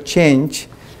measure change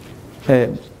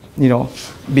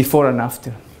before and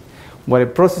after. What a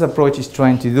process approach is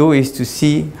trying to do is to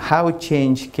see how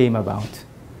change came about.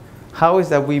 How is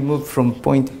that we moved from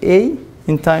point A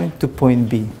in time to point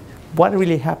B? What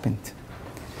really happened?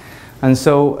 And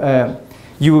so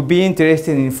you would be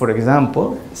interested in, for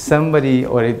example, somebody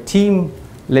or a team,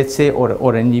 let's say,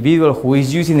 or an individual who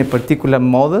is using a particular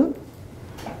model.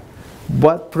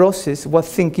 What process, what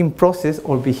thinking process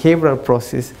or behavioral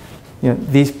process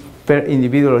this per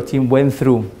individual or team went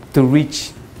through to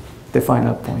reach the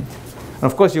final point. And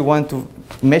of course, you want to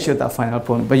measure that final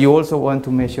point, but you also want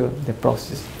to measure the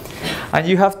process. And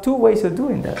you have two ways of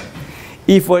doing that.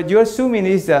 If what you're assuming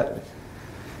is that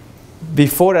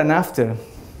before and after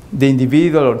the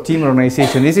individual or team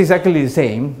organization is exactly the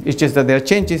same, it's just that there are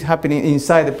changes happening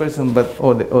inside the person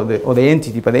or the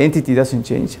entity, but the entity doesn't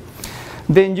change,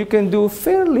 then you can do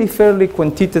fairly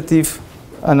quantitative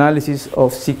analysis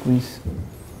of sequence,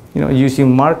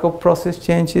 using Markov process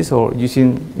changes or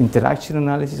using interaction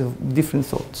analysis of different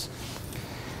sorts.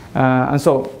 And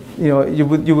so, you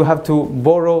would have to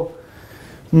borrow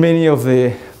many of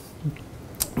the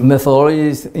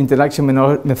methodologies, interaction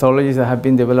methodologies that have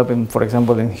been developed, for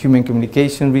example, in human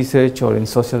communication research or in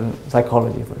social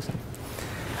psychology, for example.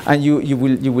 And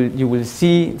you will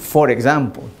see, for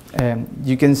example,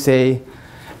 you can say,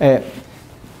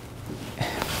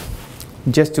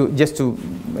 just to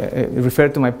refer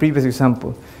to my previous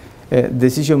example,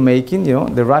 decision making,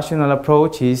 the rational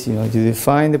approach is, you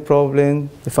define the problem,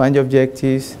 define the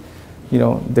objectives,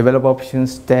 develop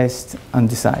options, test, and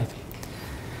decide.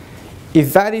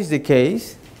 If that is the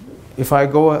case, if I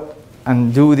go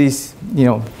and do this,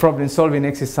 problem solving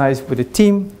exercise with a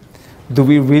team, do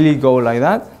we really go like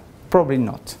that? Probably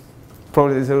not.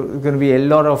 Probably there's going to be a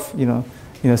lot of,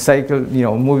 cycle,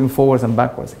 moving forwards and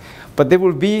backwards. But there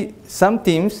will be some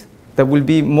teams that will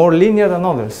be more linear than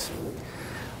others.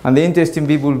 And the interesting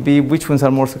bit will be which ones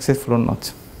are more successful or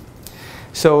not.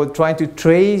 So trying to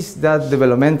trace that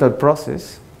developmental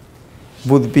process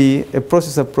would be a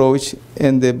process approach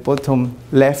in the bottom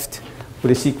left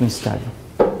with a sequence study.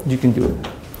 You can do it.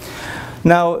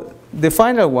 Now, the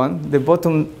final one, the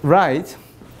bottom right,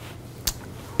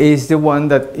 is the one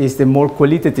that is the more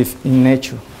qualitative in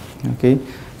nature. Okay?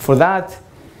 For that,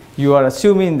 you are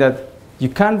assuming that you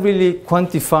can't really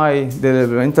quantify the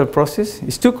developmental process.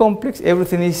 It's too complex.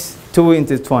 Everything is too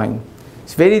intertwined.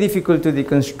 It's very difficult to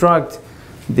deconstruct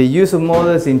the use of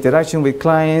models, the interaction with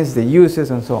clients, the users,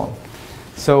 and so on.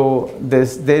 So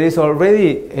there is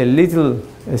already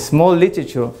a small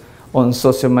literature on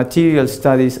socio-material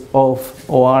studies of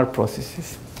OR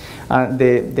processes.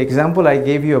 The example I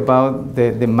gave you about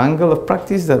the mangle of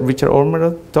practice that Richard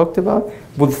Ormer talked about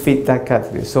would fit that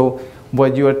category. So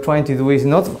what you are trying to do is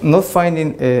not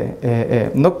quantifying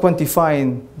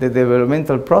the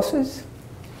developmental process,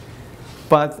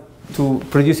 but to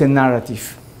produce a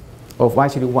narrative of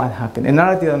actually what happened, a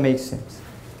narrative that makes sense.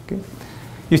 Okay?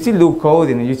 You still do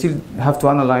coding, and you still have to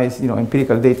analyze,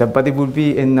 empirical data, but it will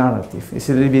be a narrative. It's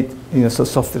a little bit, so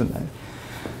softer than that.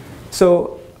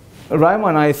 So Raimo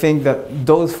and I think that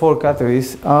those four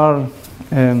categories are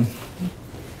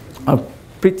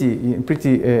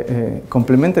pretty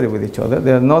complementary with each other.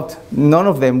 They are not. None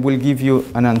of them will give you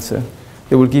an answer.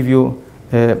 They will give you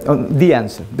the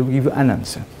answer. They will give you an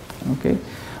answer. Okay,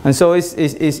 and so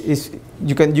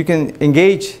you can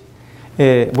engage.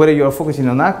 Whether you are focusing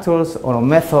on actors or on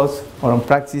methods or on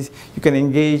practice, you can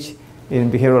engage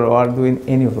in behavioral OR doing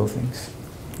any of those things.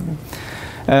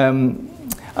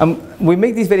 We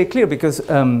make this very clear because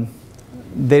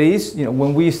there is,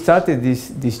 when we started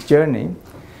this journey,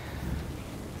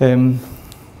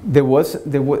 there was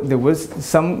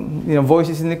some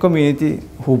voices in the community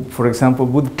who, for example,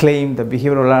 would claim that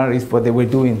behavioral OR is what they were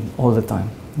doing all the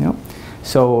time.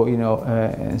 So,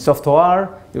 in soft OR,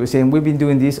 they were saying, we've been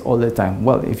doing this all the time.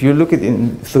 Well, if you look at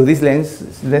it through these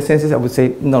lenses, I would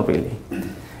say, not really.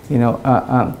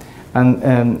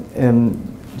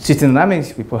 System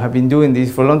dynamics people have been doing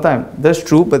this for a long time. That's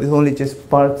true, but it's only just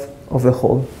part of the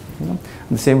whole.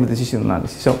 The same with decision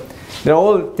analysis. So they're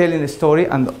all telling a story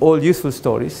and all useful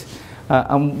stories.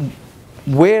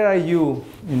 Where are you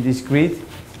in this grid?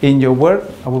 In your work,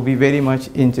 I would be very much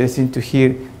interested to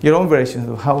hear your own versions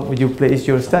of how would you place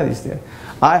your studies there.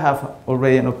 I have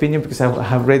already an opinion because I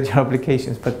have read your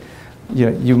applications, but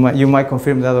you might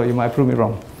confirm that or you might prove me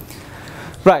wrong.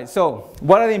 Right, so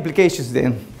what are the implications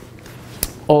then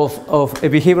of a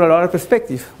behavioral OR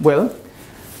perspective? Well,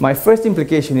 my first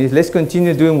implication is let's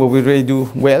continue doing what we really do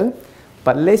well,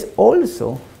 but let's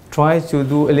also try to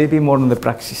do a little bit more on the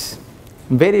praxis.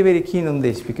 I'm very, very keen on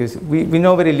this because we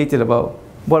know very little about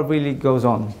what really goes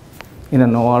on in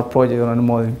an OR project or a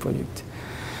modeling project.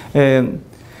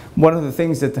 One of the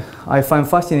things that I find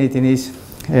fascinating is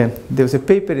there was a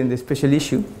paper in the special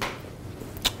issue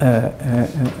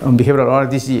on behavioral OR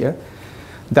this year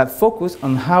that focused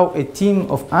on how a team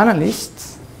of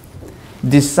analysts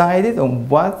decided on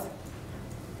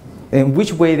in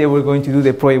which way they were going to do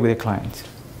the project with the client.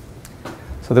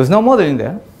 So there was no modeling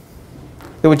there.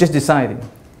 They were just deciding.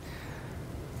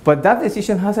 But that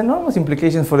decision has enormous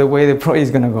implications for the way the project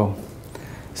is going to go.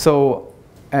 So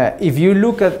if you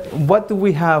look at what do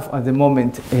we have at the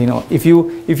moment, if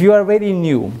you are very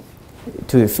new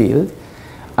to the field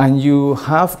and you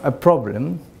have a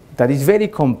problem that is very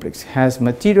complex, has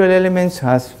material elements,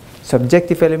 has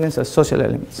subjective elements, has social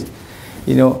elements,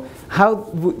 how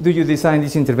do you design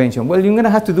this intervention? Well, you're going to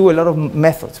have to do a lot of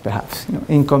methods, perhaps,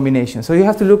 in combination. So you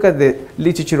have to look at the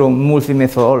literature on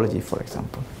multi-methodology, for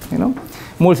example,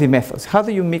 multi-methods. How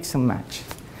do you mix and match?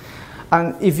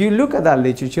 And if you look at that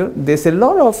literature, there's a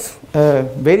lot of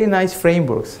very nice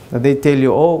frameworks that they tell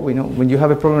you, when you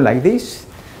have a problem like this,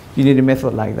 you need a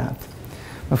method like that,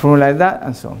 a problem like that,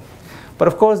 and so on. But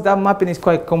of course, that mapping is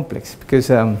quite complex because,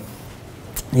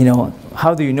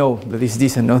 how do you know that it's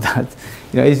this and not that?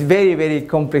 It's very, very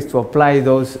complex to apply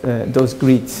those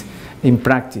grids in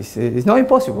practice. It's not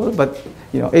impossible, but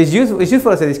it's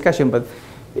useful as a discussion, but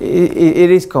it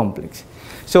is complex.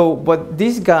 So what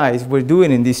these guys were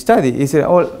doing in this study is,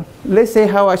 let's say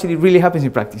how actually really happens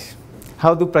in practice.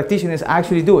 How do practitioners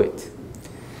actually do it?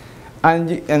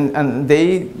 And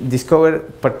they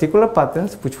discovered particular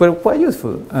patterns which were quite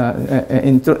useful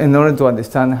in order to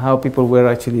understand how people were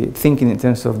actually thinking in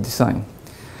terms of design.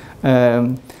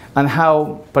 And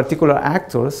how particular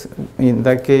actors, in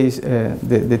that case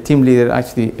the team leader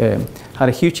actually had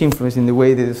a huge influence in the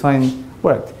way the design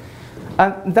worked.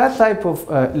 And that type of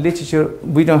literature,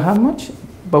 we don't have much,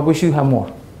 but we should have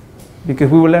more.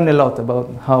 Because we will learn a lot about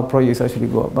how projects actually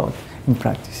go about in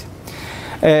practice.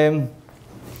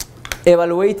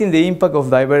 Evaluating the impact of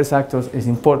diverse actors is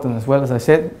important as well. As I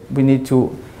said, we need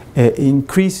to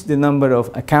increase the number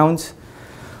of accounts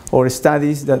or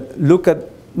studies that look at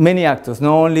many actors,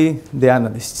 not only the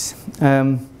analysts.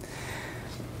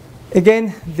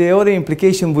 Again, the other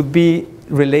implication would be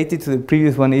related to the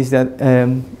previous one is that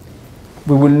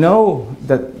we will know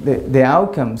that the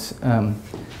outcomes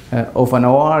of an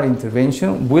OR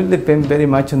intervention will depend very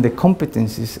much on the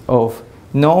competencies of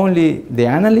not only the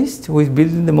analyst who is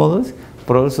building the models,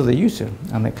 but also the user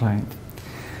and the client.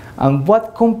 And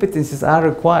what competencies are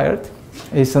required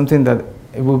is something that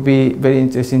it would be very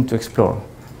interesting to explore.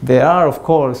 There are, of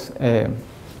course,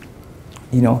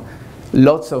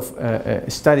 lots of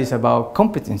studies about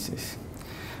competencies,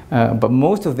 but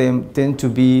most of them tend to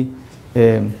be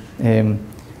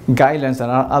guidelines that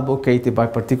are advocated by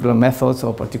particular methods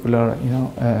or particular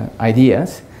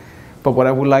ideas. But what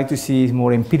I would like to see is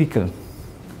more empirical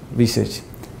research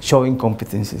showing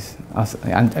competencies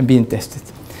and being tested.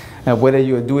 Whether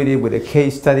you do it with a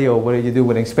case study or whether you do it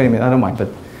with an experiment, I don't mind, but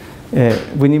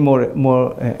we need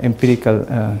more empirical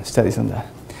studies on that.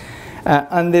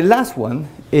 And the last one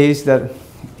is that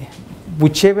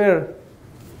whichever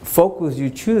focus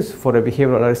you choose for the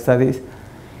behavioral art studies,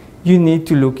 you need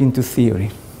to look into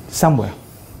theory somewhere,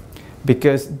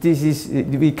 because this is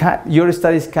your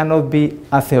studies cannot be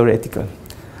theoretical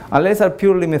unless are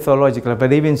purely methodological.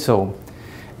 But even so,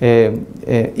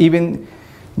 even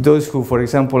those who, for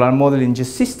example, are modeling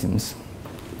just systems,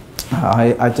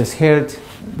 I just heard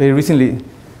very recently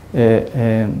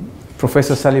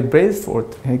Professor Sally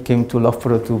Brailsford came to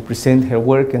Loughborough to present her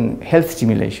work in health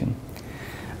simulation,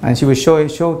 and she was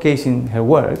showcasing her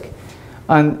work,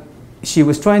 and she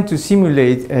was trying to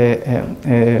simulate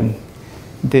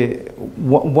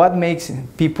what makes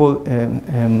people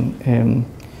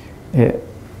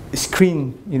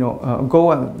screen,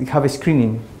 go and have a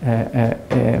screening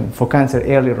for cancer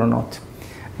earlier or not.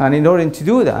 And in order to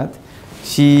do that,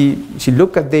 she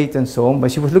looked at data and so on,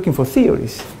 but she was looking for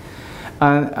theories.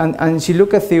 And she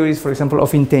looked at theories, for example,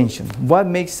 of intention. What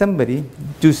makes somebody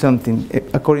do something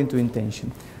according to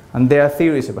intention? And there are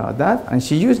theories about that, and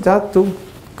she used that to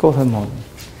code her model.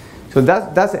 So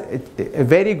that's a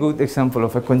very good example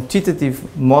of a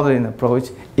quantitative modeling approach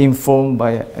informed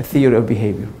by a theory of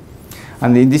behavior.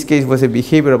 And in this case, it was a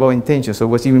behavior about intention, so it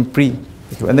was even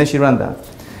and then she ran that.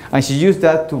 And she used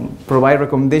that to provide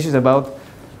recommendations about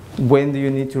when do you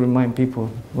need to remind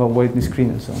people about where to screen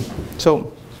and so on.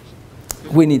 So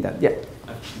we need that, yeah.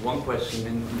 One question,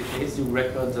 in the case you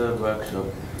record the workshop,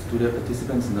 do the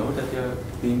participants know that they're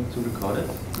being recorded?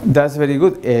 That's very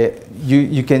good.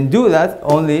 You can do that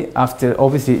only after,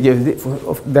 obviously,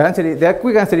 the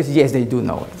quick answer is yes, they do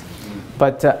know it.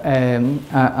 But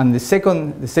and the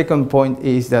second point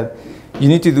is that you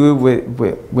need to do it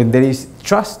when there is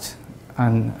trust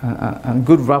and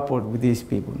good rapport with these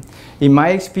people. In my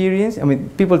experience, I mean,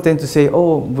 people tend to say,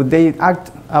 oh, would they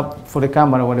act up for the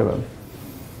camera or whatever.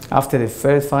 After the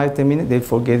first 5-10 minutes, they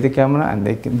forget the camera and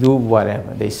they can do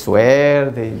whatever. They swear,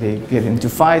 they get into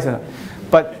fights.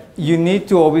 But you need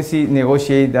to obviously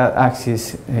negotiate that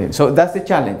access. So that's the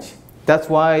challenge. That's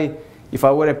why if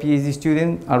I were a PhD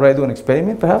student, I'd rather do an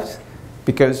experiment perhaps,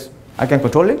 because I can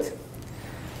control it.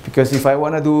 Because if I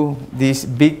want to do these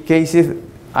big cases,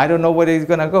 I don't know where it's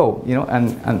going to go,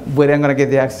 and where I'm going to get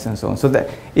the access and so on. So that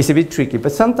it's a bit tricky.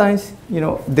 But sometimes,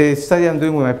 the study I'm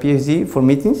doing with my PhD for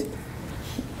meetings,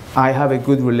 I have a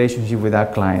good relationship with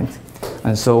that client.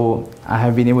 And so I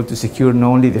have been able to secure not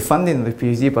only the funding of the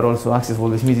PhD, but also access for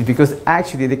these meetings, because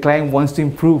actually the client wants to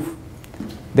improve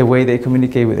the way they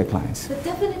communicate with the clients. But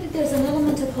definitely there's an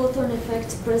element of Hawthorne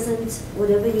effect present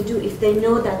whatever you do if they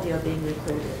know that they are being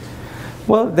recorded.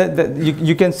 Well,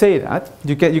 you can say that.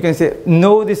 You can say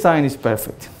no design is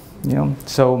perfect.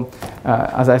 So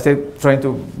as I said, trying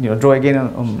to draw again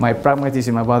on my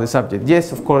pragmatism about the subject.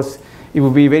 Yes, of course, it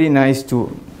would be very nice to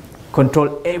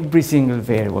control every single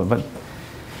variable, but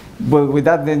with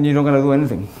that, then you're not going to do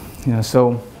anything.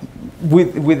 So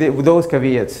with those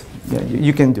caveats, yeah,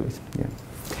 you can do it. Yeah.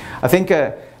 I think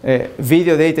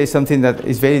video data is something that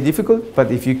is very difficult,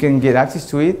 but if you can get access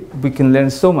to it, we can learn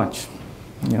so much.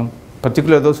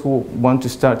 Particularly those who want to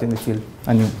start in the field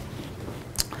anew.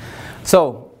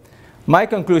 So my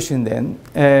conclusion then,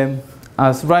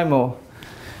 as Raimo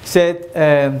said,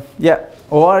 yeah,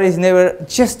 OR is never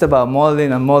just about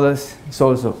modeling and models, it's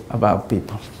also about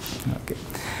people. Okay.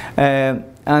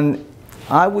 And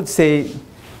I would say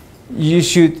you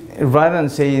should, rather than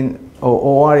saying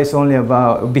OR is only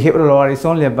about, behavioral OR is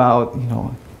only about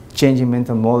changing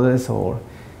mental models or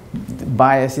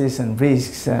biases and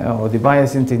risks, or the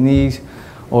biasing techniques,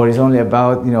 or it's only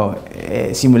about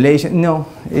simulation. No,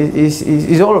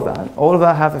 it's all of that. All of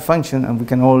that have a function, and we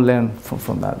can all learn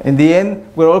from that. In the end,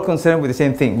 we're all concerned with the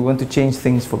same thing. We want to change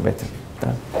things for better.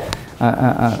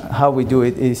 How we do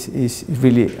it is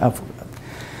really up.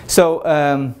 So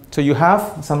you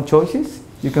have some choices.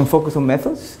 You can focus on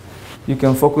methods. You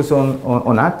can focus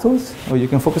on actors, or you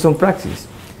can focus on practice.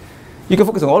 You can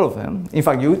focus on all of them. In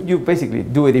fact, you basically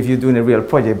do it if you're doing a real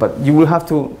project, but you will have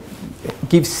to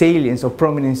give salience or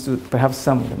prominence to perhaps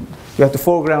some of them. You have to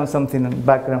foreground something and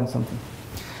background something.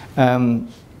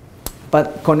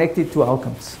 but connected to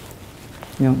outcomes.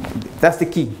 That's the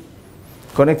key,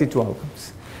 connected to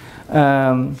outcomes.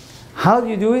 How do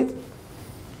you do it?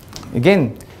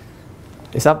 Again,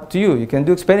 it's up to you. You can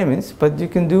do experiments, but you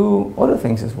can do other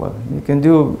things as well. You can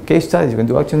do case studies, you can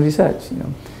do action research.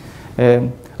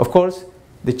 Of course,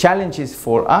 the challenges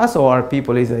for us or our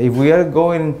people is that if we are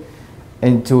going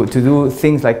to do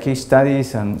things like case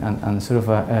studies and sort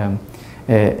of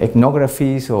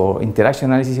ethnographies or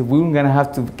interaction analysis, we're going to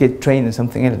have to get trained in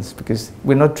something else because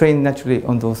we're not trained naturally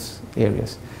on those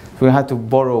areas. We have to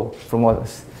borrow from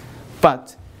others.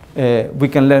 But we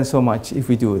can learn so much if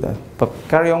we do that. But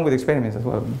carry on with experiments as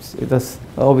well. That's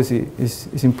obviously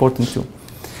is important too.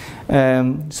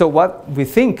 So what we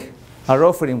think are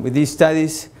offering with these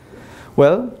studies,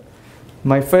 well,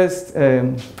 my first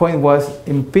point was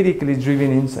empirically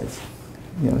driven insights.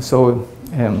 So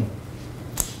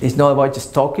it's not about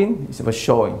just talking, it's about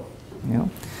showing,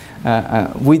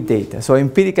 with data. So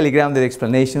empirically grounded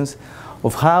explanations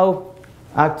of how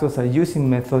actors are using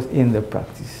methods in their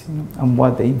practice and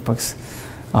what the impacts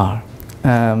are.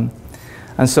 And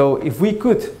so if we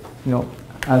could,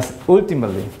 as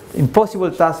ultimately,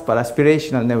 impossible task but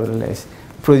aspirational nevertheless,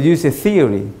 produce a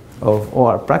theory of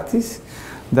OR practice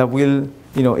that will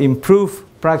improve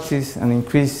practice and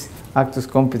increase actors'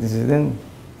 competencies, then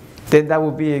that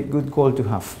would be a good goal to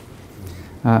have.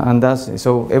 And that's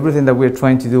so everything that we're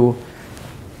trying to do,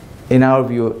 in our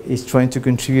view, is trying to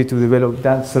contribute to develop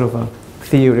that sort of a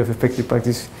theory of effective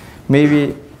practice.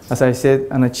 Maybe, as I said,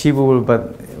 unachievable,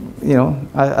 but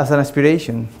as an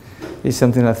aspiration, is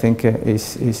something I think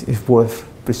is worth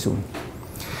pursuing.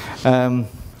 And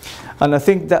I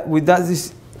think that with that,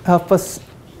 this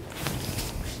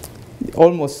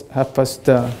almost half past.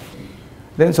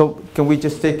 Then, so can we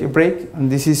just take a break?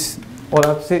 And this is all I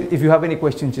have to say. If you have any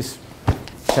questions, just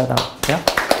shout out. Yeah.